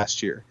Tennessee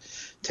last year.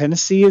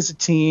 Tennessee is a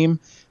team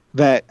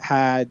that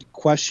had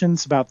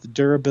questions about the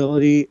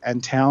durability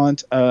and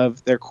talent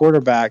of their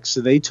quarterback, so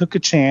they took a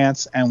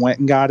chance and went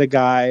and got a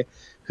guy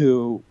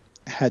who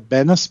had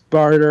been a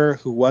starter,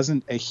 who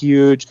wasn't a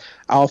huge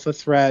alpha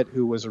threat,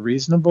 who was a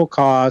reasonable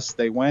cost.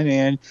 They went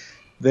in,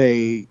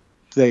 they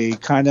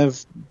kind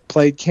of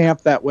played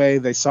camp that way.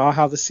 They saw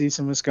how the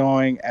season was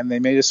going, and they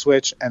made a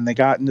switch, and they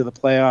got into the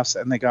playoffs,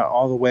 and they got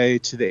all the way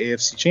to the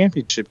AFC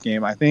Championship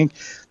game. I think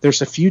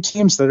there's a few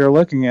teams that are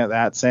looking at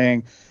that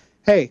saying,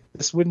 hey,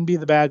 this wouldn't be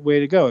the bad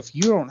way to go. If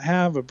you don't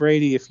have a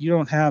Brady, if you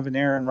don't have an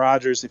Aaron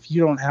Rodgers, if you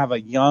don't have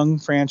a young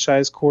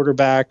franchise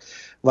quarterback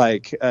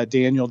like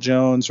Daniel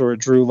Jones or a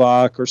Drew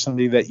Lock or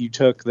somebody that you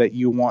took that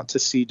you want to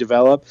see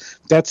develop,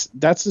 that's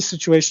the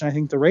situation I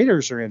think the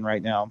Raiders are in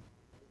right now.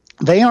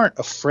 They aren't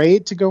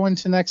afraid to go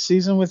into next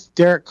season with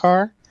Derek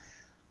Carr.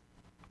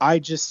 I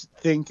just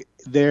think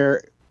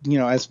they're,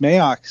 as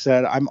Mayock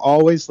said, I'm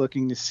always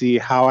looking to see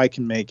how I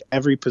can make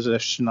every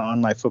position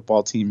on my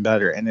football team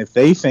better. And if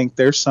they think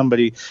there's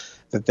somebody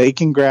that they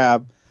can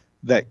grab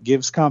that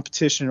gives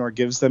competition or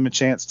gives them a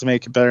chance to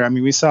make it better. I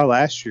mean, we saw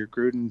last year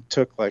Gruden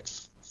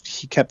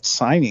he kept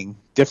signing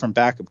different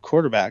backup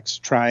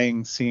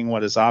quarterbacks, seeing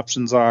what his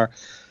options are.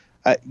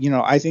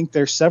 I think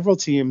there's several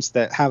teams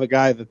that have a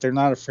guy that they're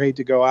not afraid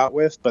to go out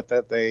with, but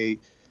that they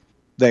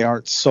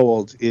aren't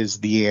sold is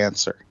the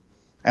answer.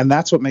 And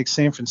that's what makes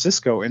San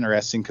Francisco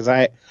interesting, because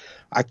I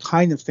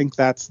kind of think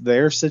that's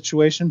their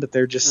situation, but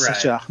they're just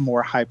such a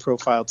more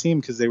high-profile team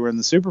because they were in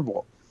the Super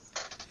Bowl.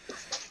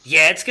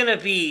 Yeah,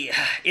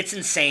 it's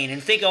insane.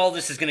 And think all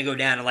this is going to go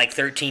down in like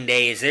 13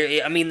 days.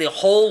 I mean, the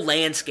whole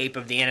landscape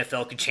of the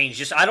NFL could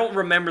change. I don't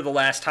remember the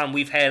last time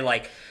we've had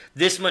like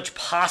this much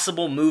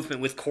possible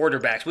movement with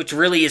quarterbacks, which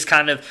really is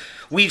kind of,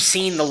 we've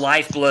seen the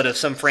lifeblood of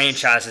some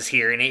franchises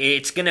here, and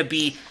it's going to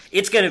be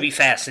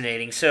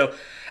fascinating. So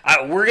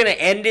we're going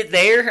to end it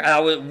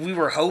there. We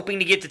were hoping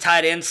to get to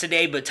tight ends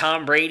today, but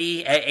Tom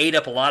Brady ate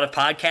up a lot of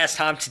podcast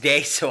time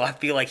today, so I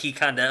feel like he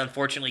kind of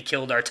unfortunately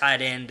killed our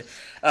tight end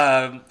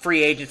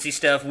free agency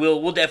stuff.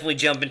 We'll definitely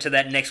jump into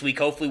that next week.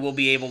 Hopefully we'll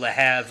be able to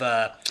have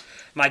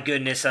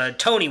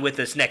Tony with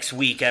us next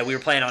week. We were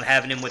planning on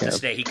having him with us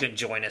today. He couldn't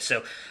join us.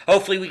 So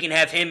hopefully we can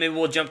have him. Maybe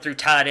we'll jump through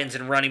tight ends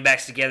and running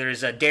backs together.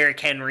 Derrick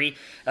Henry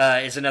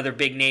is another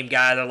big name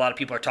guy that a lot of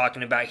people are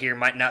talking about here.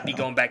 Might not be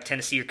going back to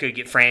Tennessee or could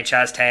get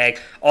franchise tag.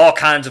 All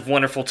kinds of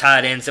wonderful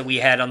tight ends that we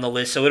had on the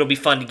list. So it'll be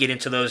fun to get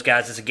into those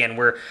guys. As again,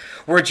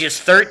 we're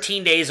just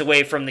 13 days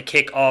away from the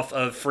kickoff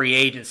of free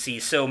agency.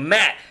 So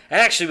Matt,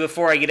 actually,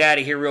 before I get out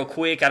of here real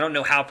quick, I don't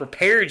know how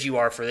prepared you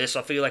are for this. So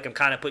I feel like I'm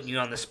kind of putting you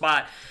on the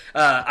spot.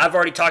 I've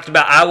already talked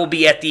about I will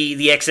be at the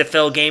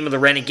XFL game of the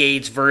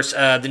Renegades versus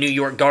the New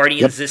York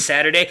Guardians this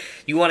Saturday.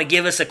 You want to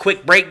give us a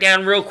quick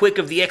breakdown real quick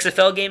of the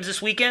XFL games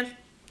this weekend?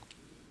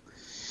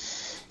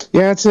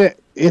 Yeah,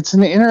 it's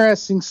an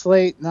interesting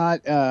slate,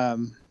 not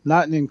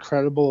an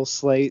incredible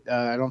slate.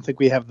 I don't think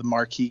we have the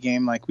marquee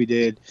game like we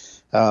did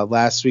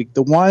last week.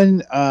 The one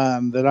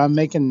that I'm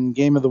making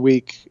game of the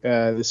week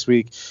this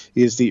week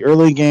is the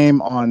early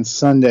game on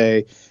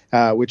Sunday,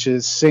 which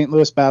is St.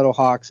 Louis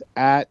Battlehawks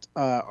at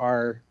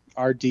our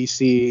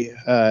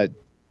DC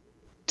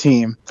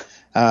team,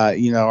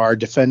 our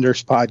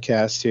Defenders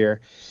podcast here.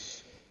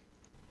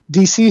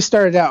 DC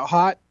started out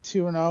hot,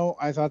 2-0.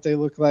 I thought they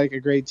looked like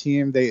a great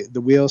team.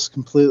 The wheels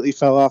completely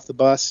fell off the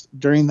bus.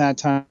 During that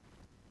time,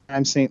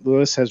 St.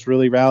 Louis has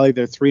really rallied.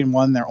 They're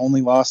 3-1. Their only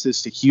loss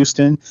is to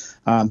Houston.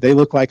 They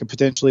look like a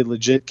potentially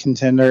legit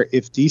contender.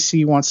 If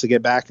DC wants to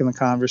get back in the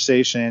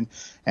conversation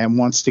and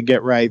wants to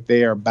get right,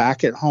 they are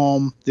back at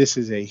home. This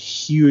is a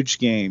huge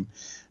game.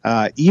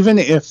 Even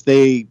if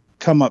they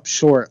come up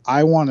short,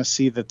 I want to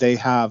see that they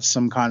have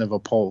some kind of a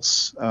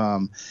pulse.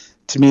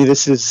 To me,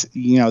 this is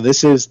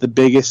the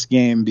biggest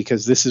game,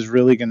 because this is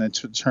really going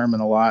to determine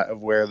a lot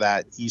of where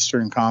that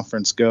Eastern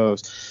Conference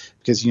goes.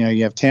 Because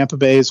you have Tampa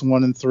Bay is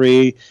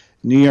 1-3,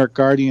 New York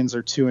Guardians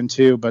are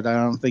 2-2, but I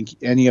don't think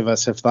any of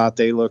us have thought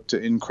they looked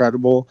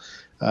incredible.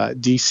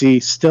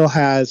 DC still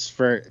has,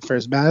 for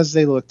as bad as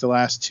they looked the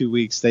last 2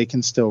 weeks, they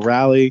can still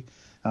rally.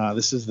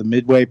 This is the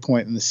midway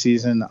point in the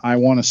season. I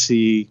want to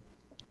see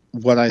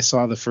what I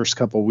saw the first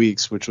couple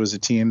weeks, which was a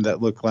team that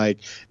looked like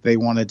they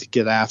wanted to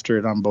get after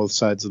it on both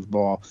sides of the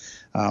ball.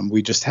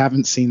 We just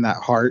haven't seen that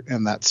heart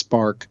and that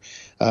spark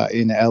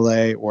in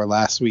LA or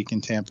last week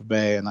in Tampa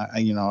Bay, and I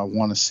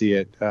want to see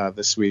it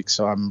this week.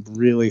 So I'm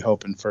really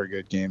hoping for a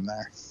good game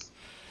there.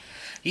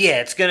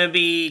 Yeah, it's gonna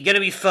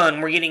be fun.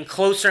 We're getting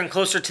closer and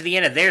closer to the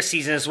end of their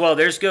season as well.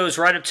 Theirs goes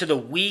right up to the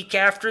week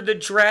after the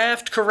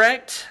draft,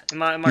 correct?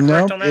 Am I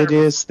correct on that? It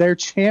is. Their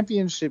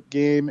championship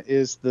game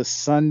is the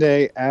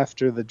Sunday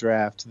after the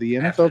draft. The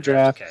NFL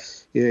draft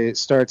it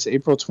starts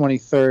April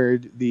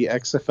 23rd. The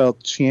XFL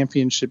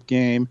championship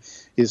game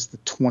is the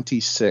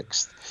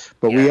 26th.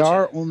 But we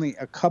are only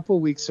a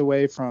couple weeks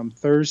away from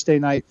Thursday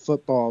night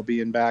football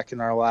being back in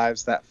our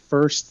lives. That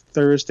first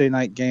Thursday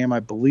night game,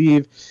 I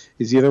believe,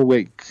 is either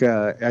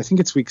I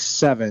think it's week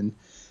 7,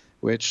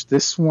 which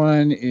this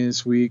one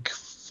is week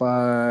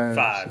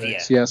 5.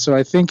 Yeah. So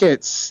I think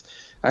it's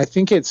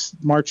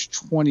March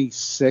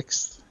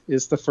 26th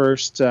is the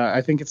first.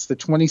 I think it's the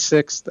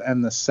 26th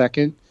and the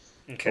 2nd,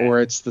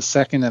 or it's the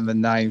 2nd and the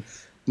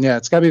 9th. Yeah,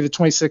 it's got to be the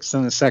 26th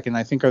and the 2nd,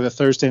 I think, are the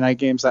Thursday night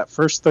games. That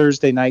first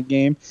Thursday night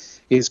game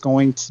is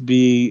going to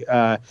be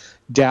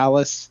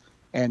Dallas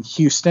and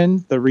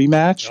Houston, the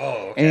rematch.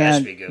 Oh, okay.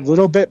 And a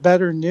little bit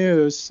better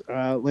news,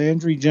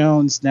 Landry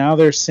Jones, now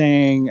they're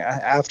saying,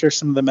 after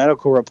some of the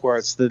medical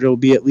reports, that it'll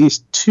be at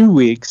least 2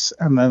 weeks,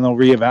 and then they'll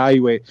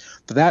reevaluate.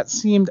 But that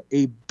seemed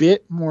a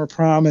bit more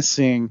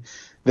promising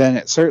than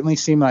it certainly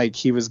seemed like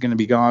he was going to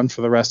be gone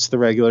for the rest of the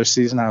regular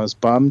season. I was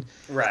bummed.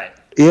 Right.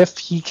 If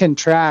he can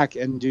track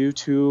and do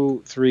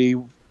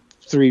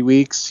 2-3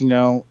 weeks,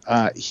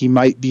 he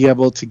might be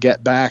able to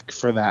get back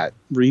for that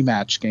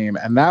rematch game.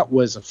 And that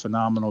was a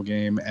phenomenal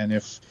game. And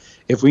if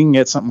we can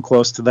get something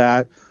close to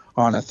that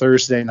on a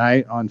Thursday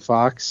night on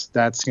Fox,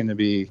 that's going to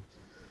be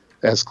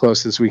as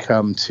close as we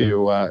come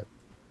to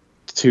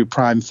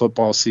prime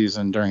football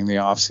season during the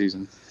off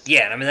season.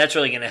 Yeah, and I mean, that's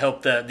really going to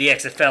help the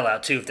XFL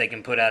out too, if they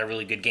can put out a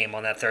really good game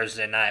on that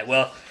Thursday night.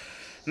 Well,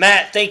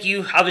 Matt, thank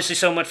you obviously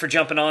so much for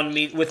jumping on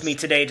with me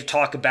today to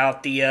talk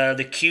about the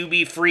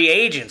QB free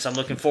agents. I'm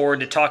looking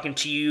forward to talking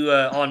to you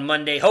on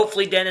Monday.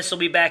 Hopefully Dennis will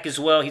be back as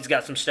well. He's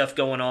got some stuff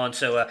going on.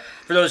 So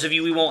for those of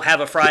you, we won't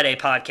have a Friday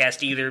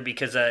podcast either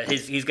because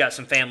he's got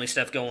some family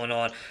stuff going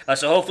on.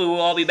 So hopefully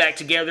we'll all be back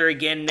together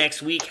again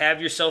next week.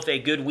 Have yourself a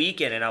good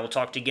weekend, and I will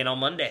talk to you again on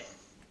Monday.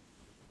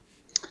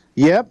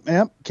 Yep.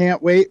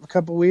 Can't wait a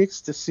couple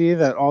weeks to see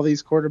that all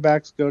these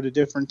quarterbacks go to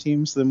different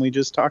teams than we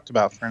just talked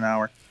about for an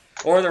hour.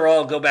 Or they'll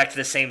all go back to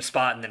the same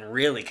spot and then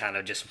really kind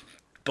of just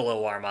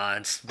blow our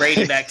minds.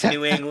 Brady back to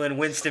New England,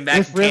 Winston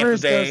back to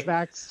Tampa Bay.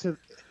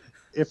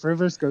 If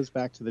Rivers goes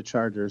back to the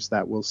Chargers,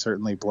 that will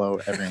certainly blow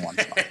everyone's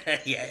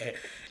mind. Yeah,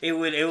 it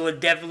would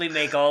definitely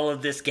make all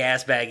of this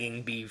gas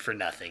bagging be for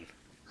nothing.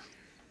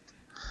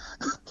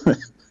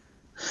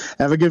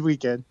 Have a good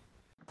weekend.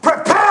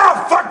 Prepare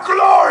for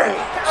glory!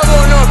 I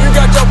don't know if you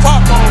got your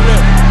popcorn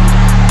ready.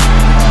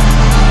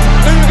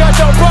 Do you got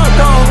your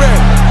popcorn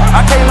ready?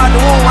 I came out the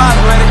womb, I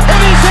was ready.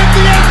 And he's hit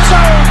the end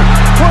zone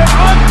for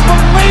an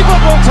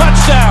unbelievable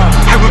touchdown.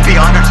 I would be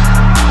honored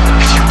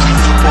if you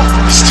played football for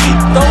this team.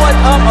 Throw it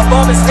up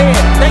above his head.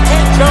 They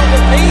can't jump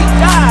with me.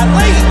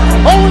 Golly.